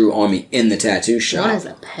Lexi drew on me in the tattoo shop. One is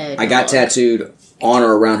a pet. I got tattooed on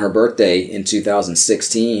or around her birthday in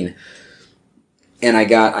 2016. And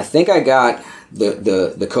I think I got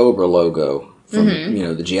the Cobra logo from,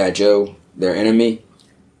 the G.I. Joe, their enemy.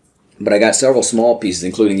 But I got several small pieces,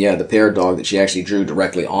 including, the pear dog that she actually drew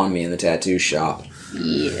directly on me in the tattoo shop.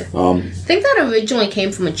 Yeah. I think that originally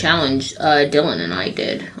came from a challenge Dylan and I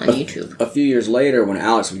did on YouTube. A few years later, when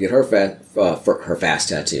Alex would get her fast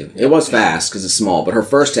tattoo. It was fast because it's small, but her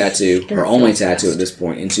first tattoo, her only tattoo at this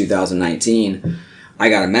point, in 2019... I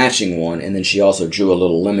got a matching one, and then she also drew a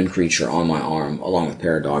little lemon creature on my arm, along with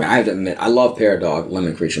Paradog. I have to admit, I love Paradog.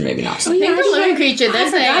 Lemon creature, maybe not. I think the lemon creature, I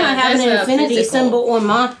have an infinity symbol on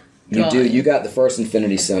my... You do. You got the first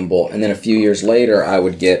infinity symbol, and then a few years later, I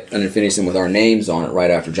would get an infinity symbol with our names on it right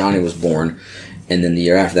after Johnny was born. And then the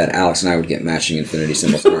year after that, Alex and I would get matching infinity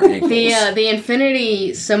symbols on our ankles. The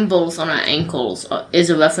infinity symbols on our ankles is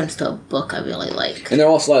a reference to a book I really like. And they're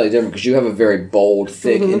all slightly different because you have a very bold,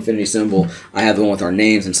 thick infinity symbol. I have the one with our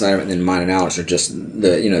names inside of it, and then mine and Alex are just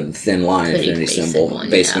the thin line infinity symbol,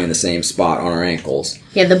 basically in the same spot on our ankles.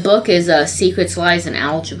 Yeah, the book is Secrets, Lies, and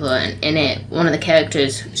Algebra, and in it, one of the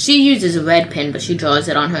characters, she uses a red pen, but she draws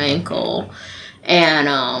it on her ankle.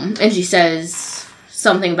 And she says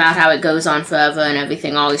something about how it goes on forever and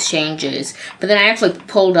everything always changes. But then I actually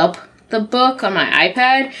pulled up the book on my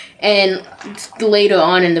iPad, and later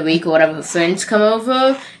on in the week or whatever, her friends come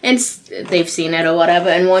over, and they've seen it or whatever,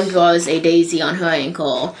 and one draws a daisy on her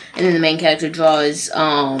ankle, and then the main character draws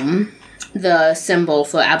the symbol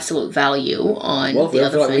for absolute value on the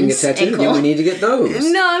other friend's ankle. Then we need to get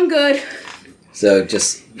those. No, I'm good. So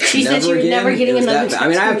just she said you were never getting another tattoo. I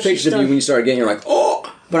mean, I have pictures of you when you started getting, you're like, oh!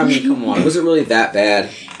 But I mean, come on, was it really that bad?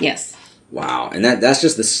 Yes. Wow, and that's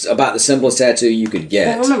just about the simplest tattoo you could get.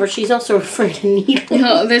 Well, remember, she's also afraid of needles.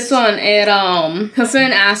 No, this one, her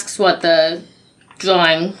friend asks what the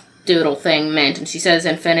drawing doodle thing meant, and she says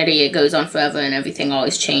infinity, it goes on forever and everything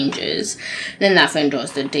always changes. And then that friend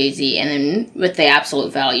draws the daisy, and then with the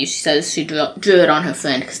absolute value, she says she drew it on her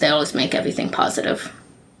friend because they always make everything positive.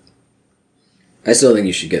 I still think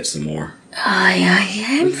you should get some more.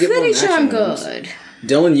 I'm pretty sure I'm good.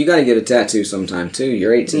 Dylan, you gotta get a tattoo sometime too.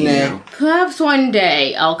 You're 18 now. Perhaps one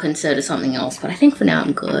day I'll consider something else, but I think for now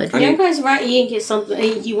I'm good. You guys right? You get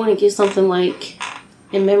something. You want to get something like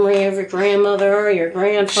in memory of your grandmother or your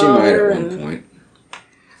grandfather. She might at one point.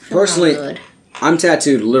 Personally, I'm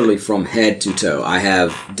tattooed literally from head to toe. I have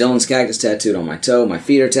Dylan's cactus tattooed on my toe. My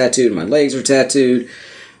feet are tattooed. My legs are tattooed.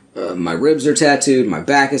 My ribs are tattooed, my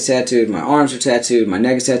back is tattooed, my arms are tattooed, my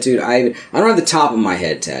neck is tattooed. I don't have the top of my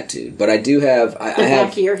head tattooed, but I do have... The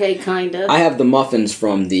back of your head, kind of. I have the Muffins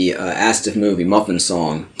from the Astif movie, Muffin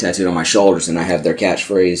Song, tattooed on my shoulders, and I have their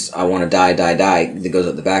catchphrase, I want to die, die, die, that goes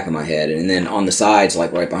up the back of my head. And then on the sides,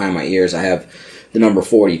 like right behind my ears, I have the number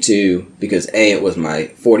 42, because it was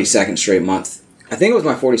my 42nd straight month. I think it was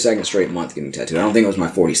my 42nd straight month getting tattooed. I don't think it was my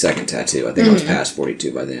 42nd tattoo. I think I was past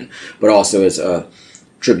 42 by then. But also it's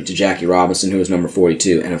tribute to Jackie Robinson, who was number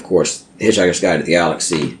 42, and of course, Hitchhiker's Guide to the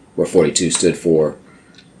Galaxy, where 42 stood for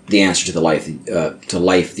the answer to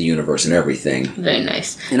life, the universe, and everything. Very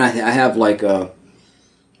nice. And I have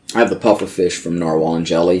I have the pufferfish from Narwhal and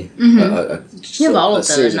Jelly. You have all of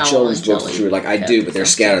those series of children's books that you were like, I do, but they're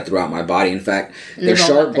scattered throughout my body. In fact, their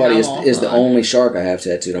shark buddy is the only shark I have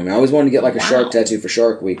tattooed on me. I always wanted to get like a shark tattoo for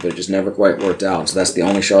Shark Week, but it just never quite worked out. So that's the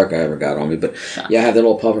only shark I ever got on me. But yeah, I have that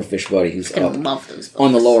little pufferfish buddy who's up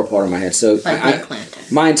on the lower part of my head. So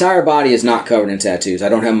my entire body is not covered in tattoos. I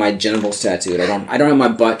don't have my genitals tattooed. I don't have my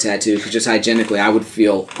butt tattooed because just hygienically I would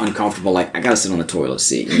feel uncomfortable. Like I gotta sit on the toilet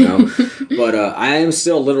seat, you know. But I am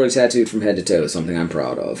still literally tattooed from head to toe. Something I'm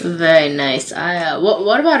proud of. Very nice.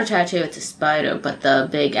 What about a tattoo? It's a spider, but the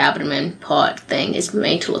big abdomen part thing is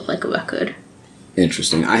made to look like a record.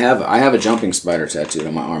 Interesting. I have a jumping spider tattooed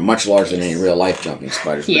on my arm, much larger than any real life jumping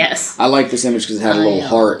spiders. Yes. I like this image because it had a little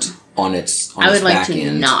heart on its I would like back to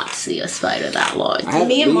end. not see a spider that large.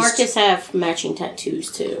 Me and Marcus have matching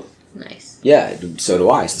tattoos too. Nice. Yeah, so do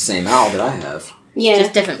I. It's the same owl that I have. Yeah.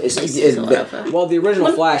 Just different places or whatever. Well, the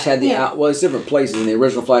original Flash had the owl. Well, it's different places. And the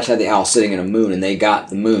original Flash had the owl sitting in a moon, and they got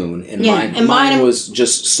the moon. And mine was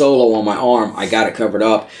just solo on my arm. I got it covered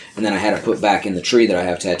up, and then I had it put back in the tree that I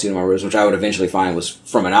have tattooed on my wrist, which I would eventually find was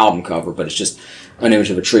from an album cover, but it's just an image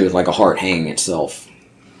of a tree with like a heart hanging itself.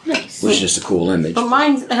 Nice. Which is just a cool image. But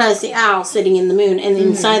mine has the owl sitting in the moon, and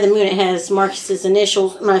inside the moon it has Marcus's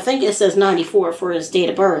initials, and I think it says 94 for his date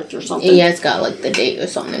of birth or something. Yeah, it's got like the date or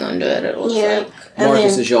something under it. It looks like.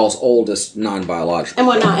 Marcus is y'all's oldest non-biological. And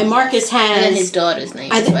whatnot. And Marcus has... And then his daughter's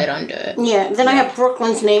name is right under it. Yeah. Then I have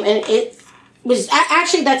Brooklyn's name, and it was...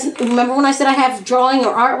 Actually, that's... Remember when I said I have drawing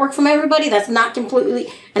or artwork from everybody? That's not completely...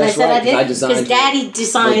 And that's I said right, I did because Daddy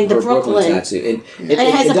designed the Brooklyn tattoo. And it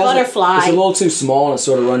has a butterfly. It's a little too small and it's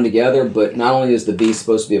sort of run together, but not only is the bee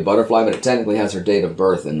supposed to be a butterfly, but it technically has her date of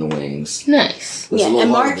birth in the wings. Nice. Yeah,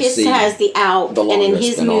 and Marcus has the owl, and in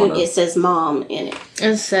his moon it says Mom in it.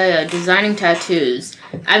 And so, designing tattoos.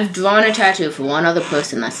 I've drawn a tattoo for one other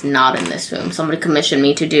person that's not in this room. Somebody commissioned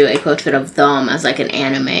me to do a portrait of them as like an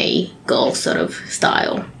anime girl sort of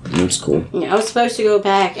style. That's cool. Yeah, I was supposed to go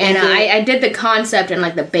back. And I did the concept and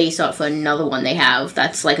like the base art for another one they have.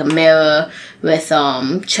 That's like a mirror with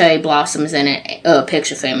cherry blossoms in it, a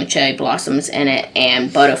picture frame with cherry blossoms in it,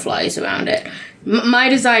 and butterflies around it. My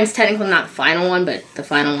design's technically not the final one, but the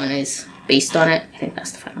final one is based on it. I think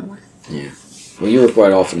that's the final one. Yeah. Well, you were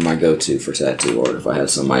quite often my go-to for tattoo art if I had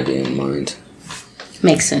some idea in mind.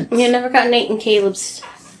 Makes sense. Yeah, never got Nate and Caleb's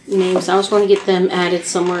names. I was going to get them added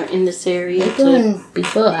somewhere in this area. They were born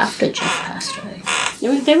before or after Jeff passed away?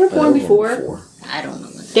 They were born before. I don't know.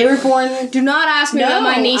 They were born... Do not ask me when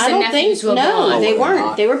my niece and nephews were born. No, they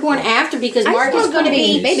weren't. They were born after because Marcus couldn't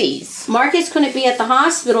be... babies. Marcus couldn't be at the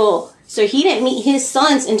hospital, so he didn't meet his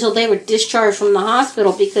sons until they were discharged from the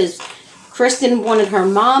hospital because Kristen wanted her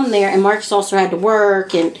mom there, and Marcus also had to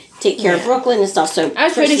work and take care of Brooklyn and stuff. So I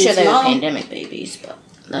was pretty sure they were pandemic babies, but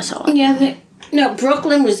that's all. No,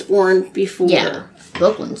 Brooklyn was born before. Yeah,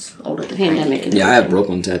 Brooklyn's older than pandemic. Yeah, I have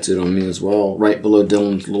Brooklyn tattooed on me as well, right below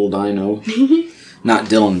Dylan's little dino. Not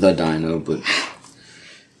Dylan the dino, but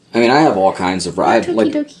I mean, I have all kinds of. I do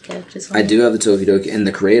have the Tokidoki, and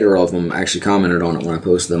the creator of them actually commented on it when I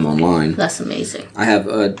posted them online. That's amazing. I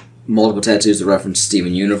have multiple tattoos that reference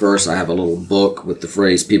Steven Universe. I have a little book with the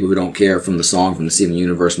phrase "People Who Don't Care" from the song from the Steven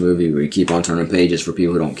Universe movie, where you keep on turning pages for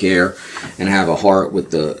people who don't care, and I have a heart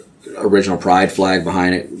with the original Pride flag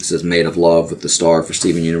behind it. It says "Made of Love" with the star for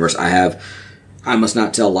Steven Universe. I have "I Must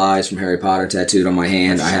Not Tell Lies" from Harry Potter tattooed on my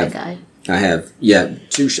hand. I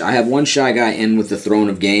have one Shy Guy in with the Throne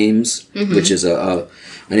of Games, which is an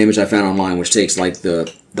image I found online, which takes like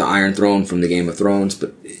the Iron Throne from the Game of Thrones,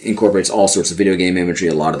 but incorporates all sorts of video game imagery,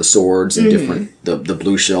 a lot of the swords and different the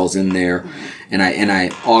blue shells in there, and I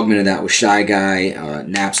augmented that with Shy Guy,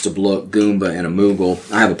 Napster Blook, Goomba, and a Moogle.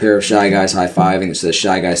 I have a pair of Shy Guys high-fiving that says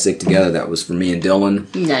 "Shy Guys Stick Together." That was for me and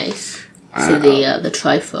Dylan. Nice. So the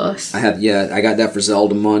Triforce. I got that for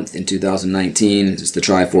Zelda month in 2019. It's the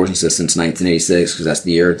Triforce, and it says since 1986 because that's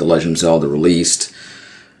the year The Legend of Zelda released.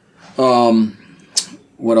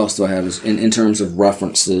 What else do I have? In terms of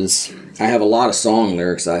references, I have a lot of song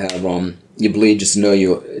lyrics. I have "You Bleed Just to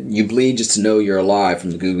Know You're Alive"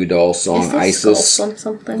 from the Goo Goo Dolls song "Isis"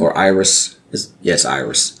 or "Iris." Yes,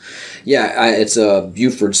 Iris. Yeah, it's a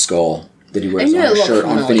Buford skull that he wears on his shirt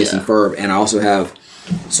on Phineas and Ferb, and I also have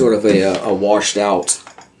sort of a washed out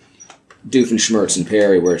Doofenshmirtz and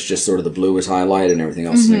Perry, where it's just sort of the blue is highlighted and everything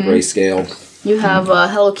else is in grayscale. You have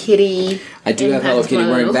Hello Kitty. I do have Hello Kitty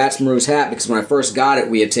wearing Bats Maru's hat because when I first got it,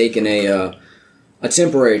 we had taken a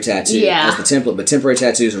temporary tattoo as the template, but temporary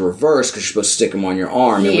tattoos are reversed because you're supposed to stick them on your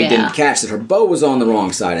arm, and we didn't catch that her bow was on the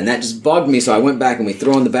wrong side, and that just bugged me, so I went back and we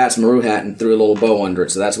threw on the Bats Maru hat and threw a little bow under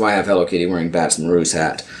it, so that's why I have Hello Kitty wearing Bats Maru's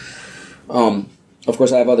hat. Of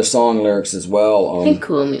course, I have other song lyrics as well. I think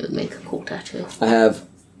Kurumi would make a cool tattoo. I have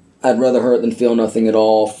 "I'd Rather Hurt Than Feel Nothing at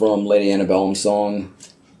All" from Lady Antebellum's song.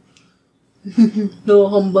 No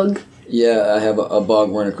humbug. Yeah, I have a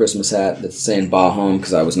bug wearing a Christmas hat that's saying "Bah Hum"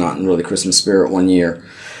 because I was not in really Christmas spirit one year.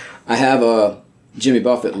 I have Jimmy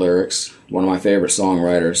Buffett lyrics, one of my favorite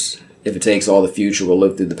songwriters. "If it takes all the future, we'll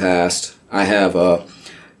live through the past." I have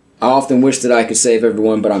 "I often wish that I could save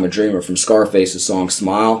everyone, but I'm a dreamer" from Scarface's song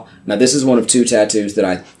 "Smile." Now, this is one of two tattoos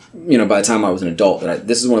that by the time I was an adult,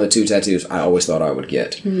 this is one of the two tattoos I always thought I would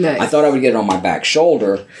get. Nice. I thought I would get it on my back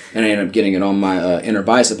shoulder, and I ended up getting it on my inner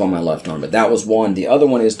bicep on my left arm. But that was one. The other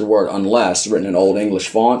one is the word "unless" written in Old English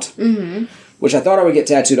font, which I thought I would get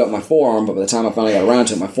tattooed up my forearm, but by the time I finally got around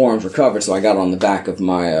to it, my forearm's recovered, so I got it on the back of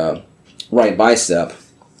my right bicep.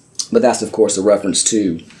 But that's, of course, a reference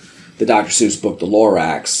to the Dr. Seuss book, The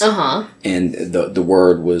Lorax. And the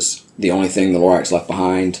word was the only thing the Lorax left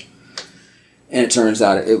behind. And it turns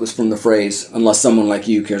out it was from the phrase, unless someone like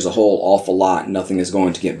you cares a whole awful lot, nothing is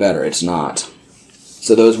going to get better. It's not.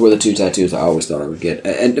 So those were the 2 tattoos I always thought I would get.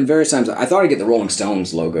 And at various times, I thought I'd get the Rolling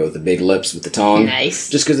Stones logo, the big lips with the tongue. Nice.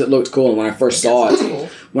 Just because it looked cool. And when I first saw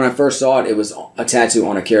it, it was a tattoo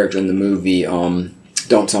on a character in the movie,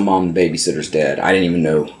 Don't Tell Mom the Babysitter's Dead. I didn't even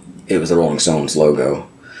know it was the Rolling Stones logo.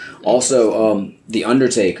 Also, The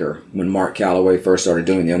Undertaker, when Mark Calloway first started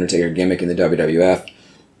doing the Undertaker gimmick in the WWF,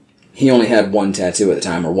 he only had one tattoo at the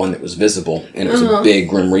time, or one that was visible, and it was a big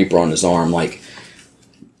Grim Reaper on his arm,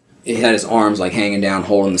 he had his arms hanging down,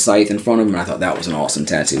 holding the scythe in front of him, and I thought that was an awesome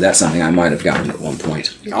tattoo. That's something I might have gotten at one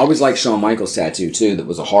point. I always liked Shawn Michaels' tattoo, too, that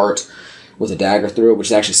was a heart with a dagger through it, which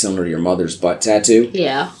is actually similar to your mother's butt tattoo.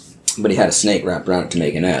 Yeah. But he had a snake wrapped around it to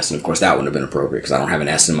make an S, and of course that wouldn't have been appropriate, because I don't have an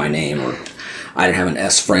S in my name, or I didn't have an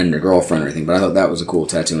S friend or girlfriend or anything, but I thought that was a cool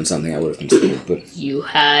tattoo and something I would have considered. But you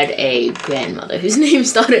had a grandmother whose name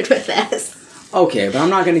started with S. Okay, but I'm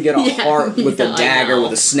not going to get a heart with a dagger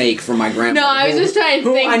with a snake from my grandmother. No, I was just trying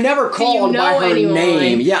to think. I never called by her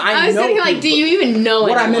name. Yeah, I was know thinking, do you even know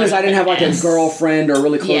what I meant is I didn't have a girlfriend or a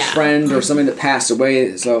really close friend or something that passed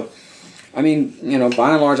away. So, I mean,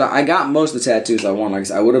 by and large, I got most of the tattoos I want. Like I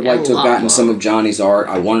said, I would have liked to have gotten some of Johnny's art.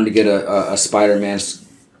 I wanted to get a Spider-Man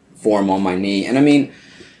form on my knee. And I mean,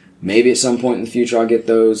 maybe at some point in the future I'll get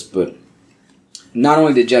those, but not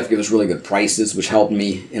only did Jeff give us really good prices, which helped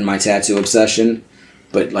me in my tattoo obsession,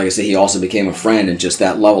 but like I said, he also became a friend, and just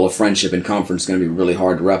that level of friendship and comfort is going to be really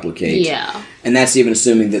hard to replicate. Yeah. And that's even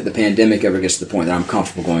assuming that the pandemic ever gets to the point that I'm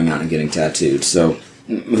comfortable going out and getting tattooed. So,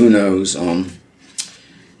 who knows?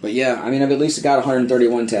 But yeah, I mean, I've at least got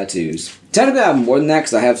 131 tattoos. Technically, I have more than that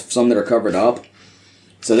because I have some that are covered up.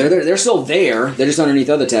 So they're still there. They're just underneath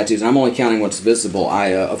other tattoos, and I'm only counting what's visible.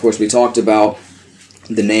 Of course, we talked about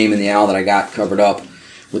the name and the owl that I got covered up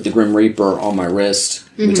with the Grim Reaper on my wrist.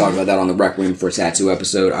 We talked about that on the Requiem for a Tattoo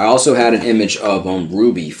episode. I also had an image of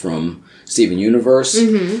Ruby from Steven Universe,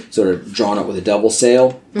 sort of drawn up with a double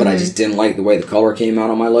sail, but I just didn't like the way the color came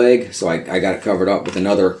out on my leg, so I got it covered up with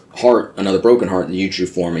another heart, another broken heart that you drew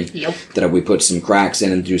for me. Yep. That we put some cracks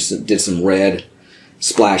in and did some red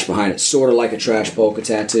splash behind it, sort of like a trash polka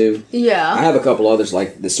tattoo. Yeah. I have a couple others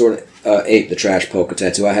like this sort of ape the trash polka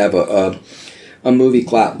tattoo. I have a movie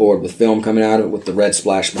clapboard with film coming out of it with the red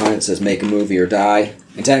splash behind it that says make a movie or die.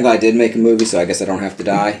 And technically I did make a movie, so I guess I don't have to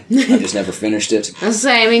die. I just never finished it. I was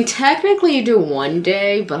saying, I mean, technically you do one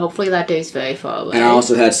day, but hopefully that day's very far away. And I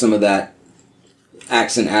also had some of that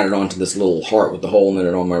accent added onto this little heart with the hole in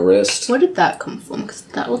it on my wrist. Where did that come from? Because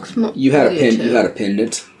that looks more. You had a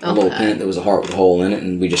pendant, a little pendant that was a heart with a hole in it,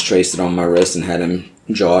 and we just traced it on my wrist and had him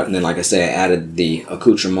draw it. And then, like I say, I added the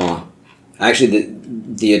accoutrement. Actually,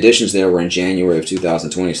 the additions there were in January of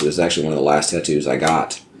 2020, so this is actually one of the last tattoos I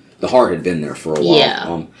got. The heart had been there for a while.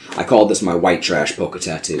 Yeah. I called this my white trash polka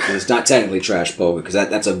tattoo. It's not technically trash polka, because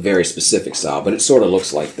that's a very specific style, but it sort of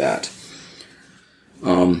looks like that.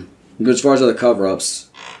 As far as other cover-ups,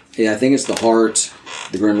 yeah, I think it's the heart,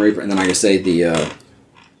 the Grim Reaper, and then, like I say, the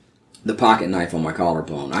pocket knife on my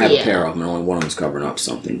collarbone. I have a pair of them, and only one of them's covering up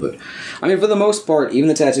something. But, I mean, for the most part, even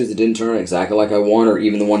the tattoos that didn't turn out exactly like I want, or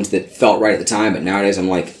even the ones that felt right at the time, but nowadays I'm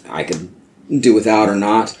like, I could do without or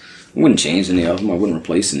not. I wouldn't change any of them. I wouldn't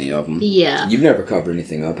replace any of them. Yeah. You've never covered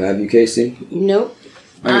anything up, have you, Casey? Nope.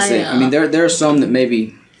 Like I say, I mean, there are some that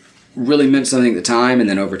maybe really meant something at the time, and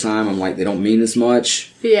then over time I'm like, they don't mean as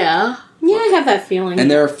much. Yeah. Yeah, I have that feeling. And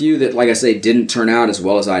there are a few that, like I say, didn't turn out as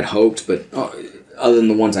well as I'd hoped, but other than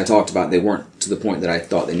the ones I talked about, they weren't to the point that I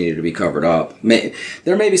thought they needed to be covered up.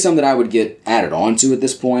 There may be some that I would get added onto at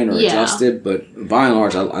this point or adjusted, but by and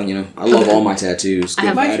large, I love all my tattoos. I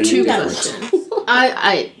have two questions.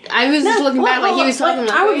 I was just looking back like he was talking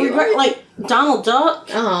about. I would regret, like, Donald Duck.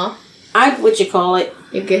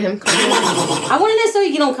 You get him covered up. I wouldn't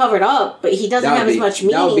necessarily get him covered up, but he doesn't have as much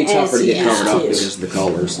meaning as he used to. That would be tougher to get covered up because of the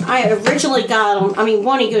colors. I originally got him, I mean,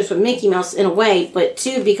 one, he goes with Mickey Mouse in a way, but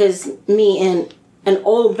two, because me and an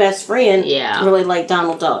old best friend really like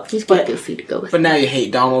Donald Duck. He's got goofy to go with. But now you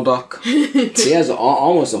hate Donald Duck. She has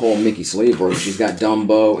almost a whole Mickey sleeve where she's got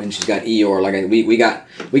Dumbo and she's got Eeyore. Like we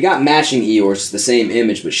got matching Eeyores, the same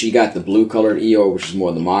image, but she got the blue colored Eeyore, which is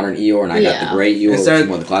more the modern Eeyore, and I got the gray Eeyore, which is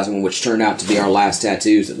more the classic one, which turned out to be our last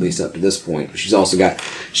tattoos, at least up to this point. But she's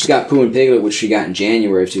got Pooh and Piglet, which she got in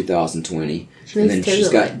January of 2020. And then she's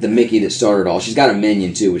got the Mickey that started all. She's got a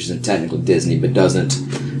Minion too, which isn't technically Disney, but doesn't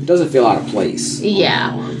feel out of place.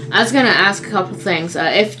 Yeah. I was gonna ask a couple things.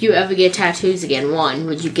 If you ever get tattoos again, one,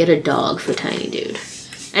 would you get a dog for Tiny Dude?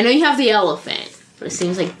 I know you have the elephant, but it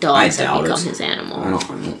seems like dogs have become his animal. I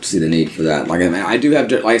don't don't see the need for that. Like, I mean, I do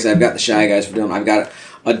have, like I said, I've got the Shy Guys for Dylan. I've got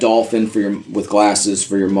a dolphin with glasses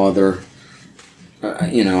for your mother.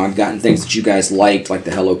 I've gotten things that you guys liked, like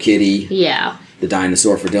the Hello Kitty. Yeah. The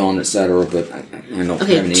dinosaur for Dylan, etc. But I don't have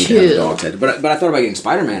any need to have a dog tattoo. But I thought about getting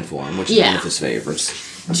Spider-Man for him, which is one of his favorites.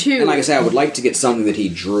 2. And like I said, I would like to get something that he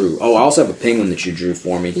drew. Oh, I also have a penguin that you drew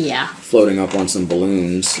for me. Yeah. Floating up on some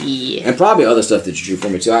balloons. Yeah. And probably other stuff that you drew for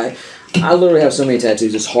me, too. I literally have so many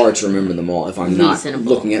tattoos, it's hard to remember them all if I'm not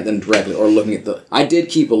looking at them directly or looking at the... I did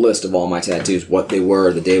keep a list of all my tattoos, what they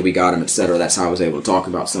were, the day we got them, etc. That's how I was able to talk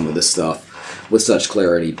about some of this stuff with such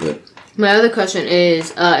clarity, but... My other question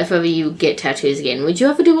is, if ever you get tattoos again, would you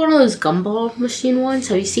ever do one of those gumball machine ones?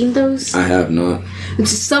 Have you seen those? I have not.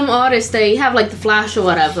 Some artists, they have like the flash or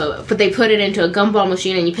whatever, but they put it into a gumball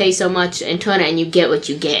machine and you pay so much and turn it and you get what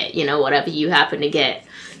you get. Whatever you happen to get.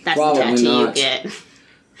 That's probably the tattoo not. you get.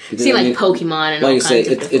 See, like Pokemon and like all you say,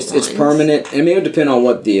 kinds of it's permanent. And it may depend on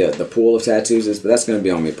what the pool of tattoos is, but that's going to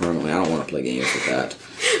be on me permanently. I don't want to play games with that.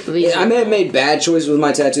 I may have made bad choices with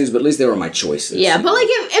my tattoos, but at least they were my choices. Yeah, but like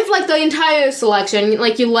if like the entire selection,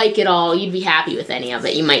 like you like it all, you'd be happy with any of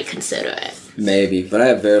it, you might consider it. Maybe, but I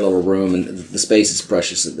have very little room, and the space is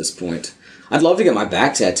precious at this point. I'd love to get my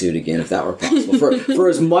back tattooed again if that were possible. For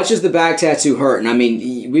as much as the back tattoo hurt, and I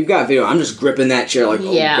mean, we've got video. I'm just gripping that chair like,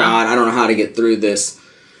 oh God, I don't know how to get through this.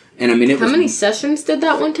 And I mean, how many sessions did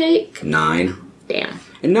that one take? 9. Damn.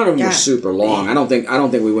 And none of them were super long. I don't think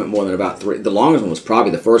we went more than about 3. The longest one was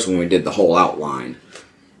probably the first one we did the whole outline.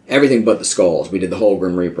 Everything but the skulls. We did the whole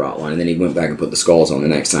Grim Reaper outline, and then he went back and put the skulls on the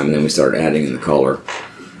next time, and then we started adding in the color.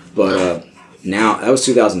 But now, that was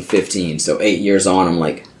 2015, so 8 years on, I'm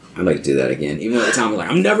like, I'd like to do that again. Even though at the time I was like,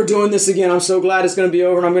 I'm never doing this again. I'm so glad it's going to be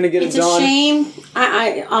over and I'm going to get it done. It's a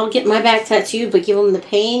shame. I'll get my back tattooed, but give them the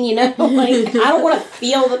pain, Like, I don't want to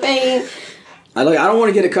feel the pain. I don't want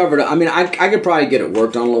to get it covered up. I mean, I could probably get it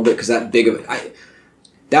worked on a little bit because that big of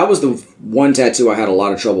that was the one tattoo I had a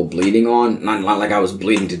lot of trouble bleeding on. Not like I was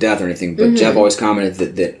bleeding to death or anything, but Jeff always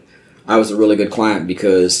commented that I was a really good client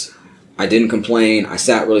because I didn't complain, I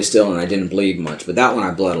sat really still, and I didn't bleed much. But that one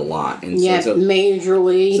I bled a lot. And so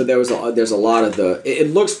majorly. So there's a lot of the...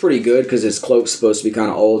 It looks pretty good because his cloak's supposed to be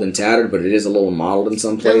kind of old and tattered, but it is a little mottled in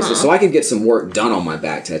some places. So I could get some work done on my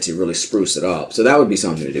back tattoo, really spruce it up. So that would be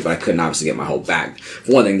something to do, but I couldn't obviously get my whole back.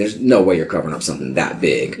 For one thing, there's no way you're covering up something that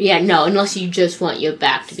big. Yeah, no, unless you just want your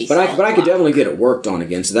back to be But I could definitely get it worked on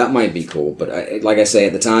again, so that might be cool. But like I say,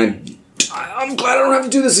 at the time... I'm glad I don't have to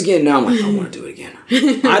do this again. Now I'm like, I want to do it again.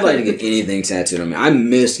 I'd like to get anything tattooed on me. I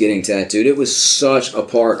missed getting tattooed. It was such a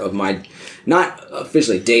part of my, not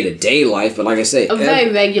officially day-to-day life, but like I say,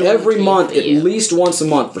 every month, at least once a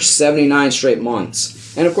month for 79 straight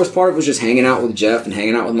months. And of course, part of it was just hanging out with Jeff and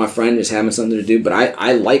hanging out with my friend, just having something to do. But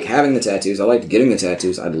I like having the tattoos. I like getting the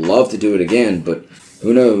tattoos. I'd love to do it again, but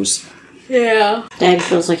who knows? Yeah. Daddy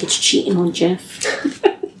feels like it's cheating on Jeff.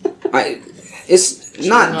 It's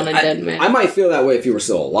not on a dead man. I might feel that way if he were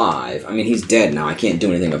still alive. I mean, he's dead now. I can't do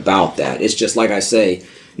anything about that. It's just like I say,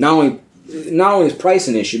 not only is price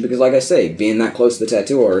an issue, because like I say, being that close to the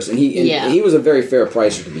tattoo artist, and he was a very fair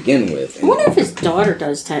pricer to begin with. I wonder if his daughter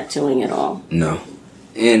does tattooing at all. No.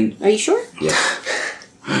 And are you sure? Yeah.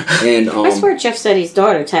 And I swear Jeff said his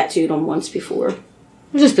daughter tattooed him once before.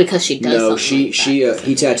 Just because she does. No,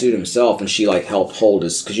 he tattooed himself, and she helped hold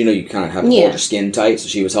his, because you kind of have to hold your skin tight, so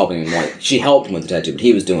she was helping him she helped him with the tattoo, but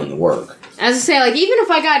he was doing the work. As I say, even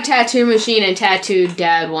if I got a tattoo machine and tattooed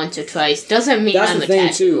Dad once or twice, doesn't mean I'm a tattoo artist.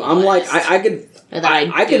 That's the thing too. I'm like, I could.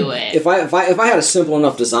 I could do it. If I had a simple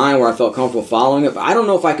enough design where I felt comfortable following it, but I don't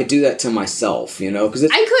know if I could do that to myself, because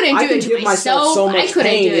I couldn't do it to give myself so much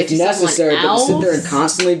pain if necessary, but to sit there and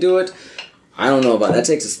constantly do it. I don't know about that.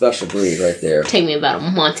 Takes a special breed right there. Take me about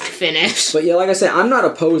a month to finish. But yeah, like I said, I'm not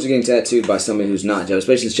opposed to getting tattooed by somebody who's not Jeff,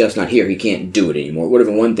 especially since Jeff's not here. He can't do it anymore. It would have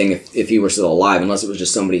been one thing if he were still alive, unless it was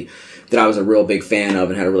just somebody that I was a real big fan of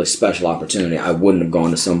and had a really special opportunity. I wouldn't have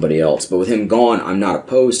gone to somebody else. But with him gone, I'm not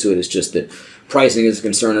opposed to it. It's just that pricing is a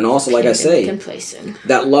concern, and also, like I say,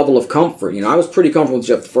 that level of comfort. I was pretty comfortable with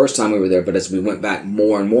Jeff the first time we were there, but as we went back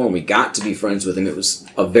more and more and we got to be friends with him, it was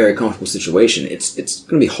a very comfortable situation. It's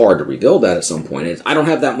going to be hard to rebuild that at some point. I don't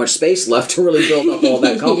have that much space left to really build up all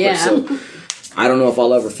that comfort, so I don't know if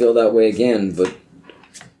I'll ever feel that way again, but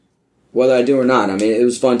whether I do or not, I mean, it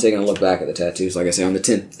was fun taking a look back at the tattoos, like I say, on the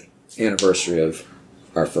 10th anniversary of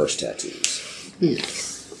our first tattoos. Nice.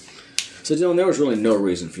 So, Dylan, there was really no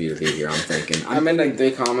reason for you to be here, I'm thinking. I made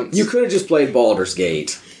the comments. You could have just played Baldur's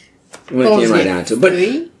Gate when it came right down to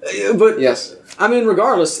it. But yes. I mean,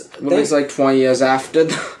 regardless... It's 20 years after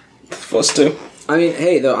the first two. I mean,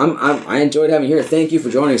 hey, though, I enjoyed having you here. Thank you for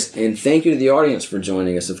joining us, and thank you to the audience for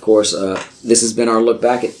joining us. Of course, this has been our look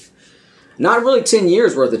back at not really 10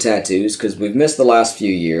 years worth of tattoos, because we've missed the last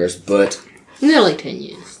few years, but nearly 10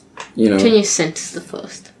 years. 10 years since the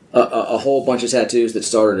first. A whole bunch of tattoos that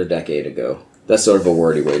started a decade ago. That's sort of a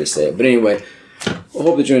wordy way to say it. But anyway, I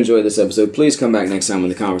hope that you enjoyed this episode. Please come back next time when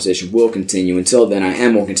the conversation will continue. Until then, I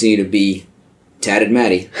will continue to be Tatted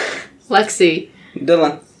Maddie, Lexi,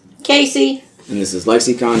 Dylan, Casey, and this is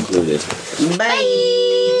LexiCon concluded. Bye.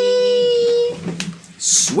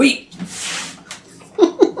 Sweet.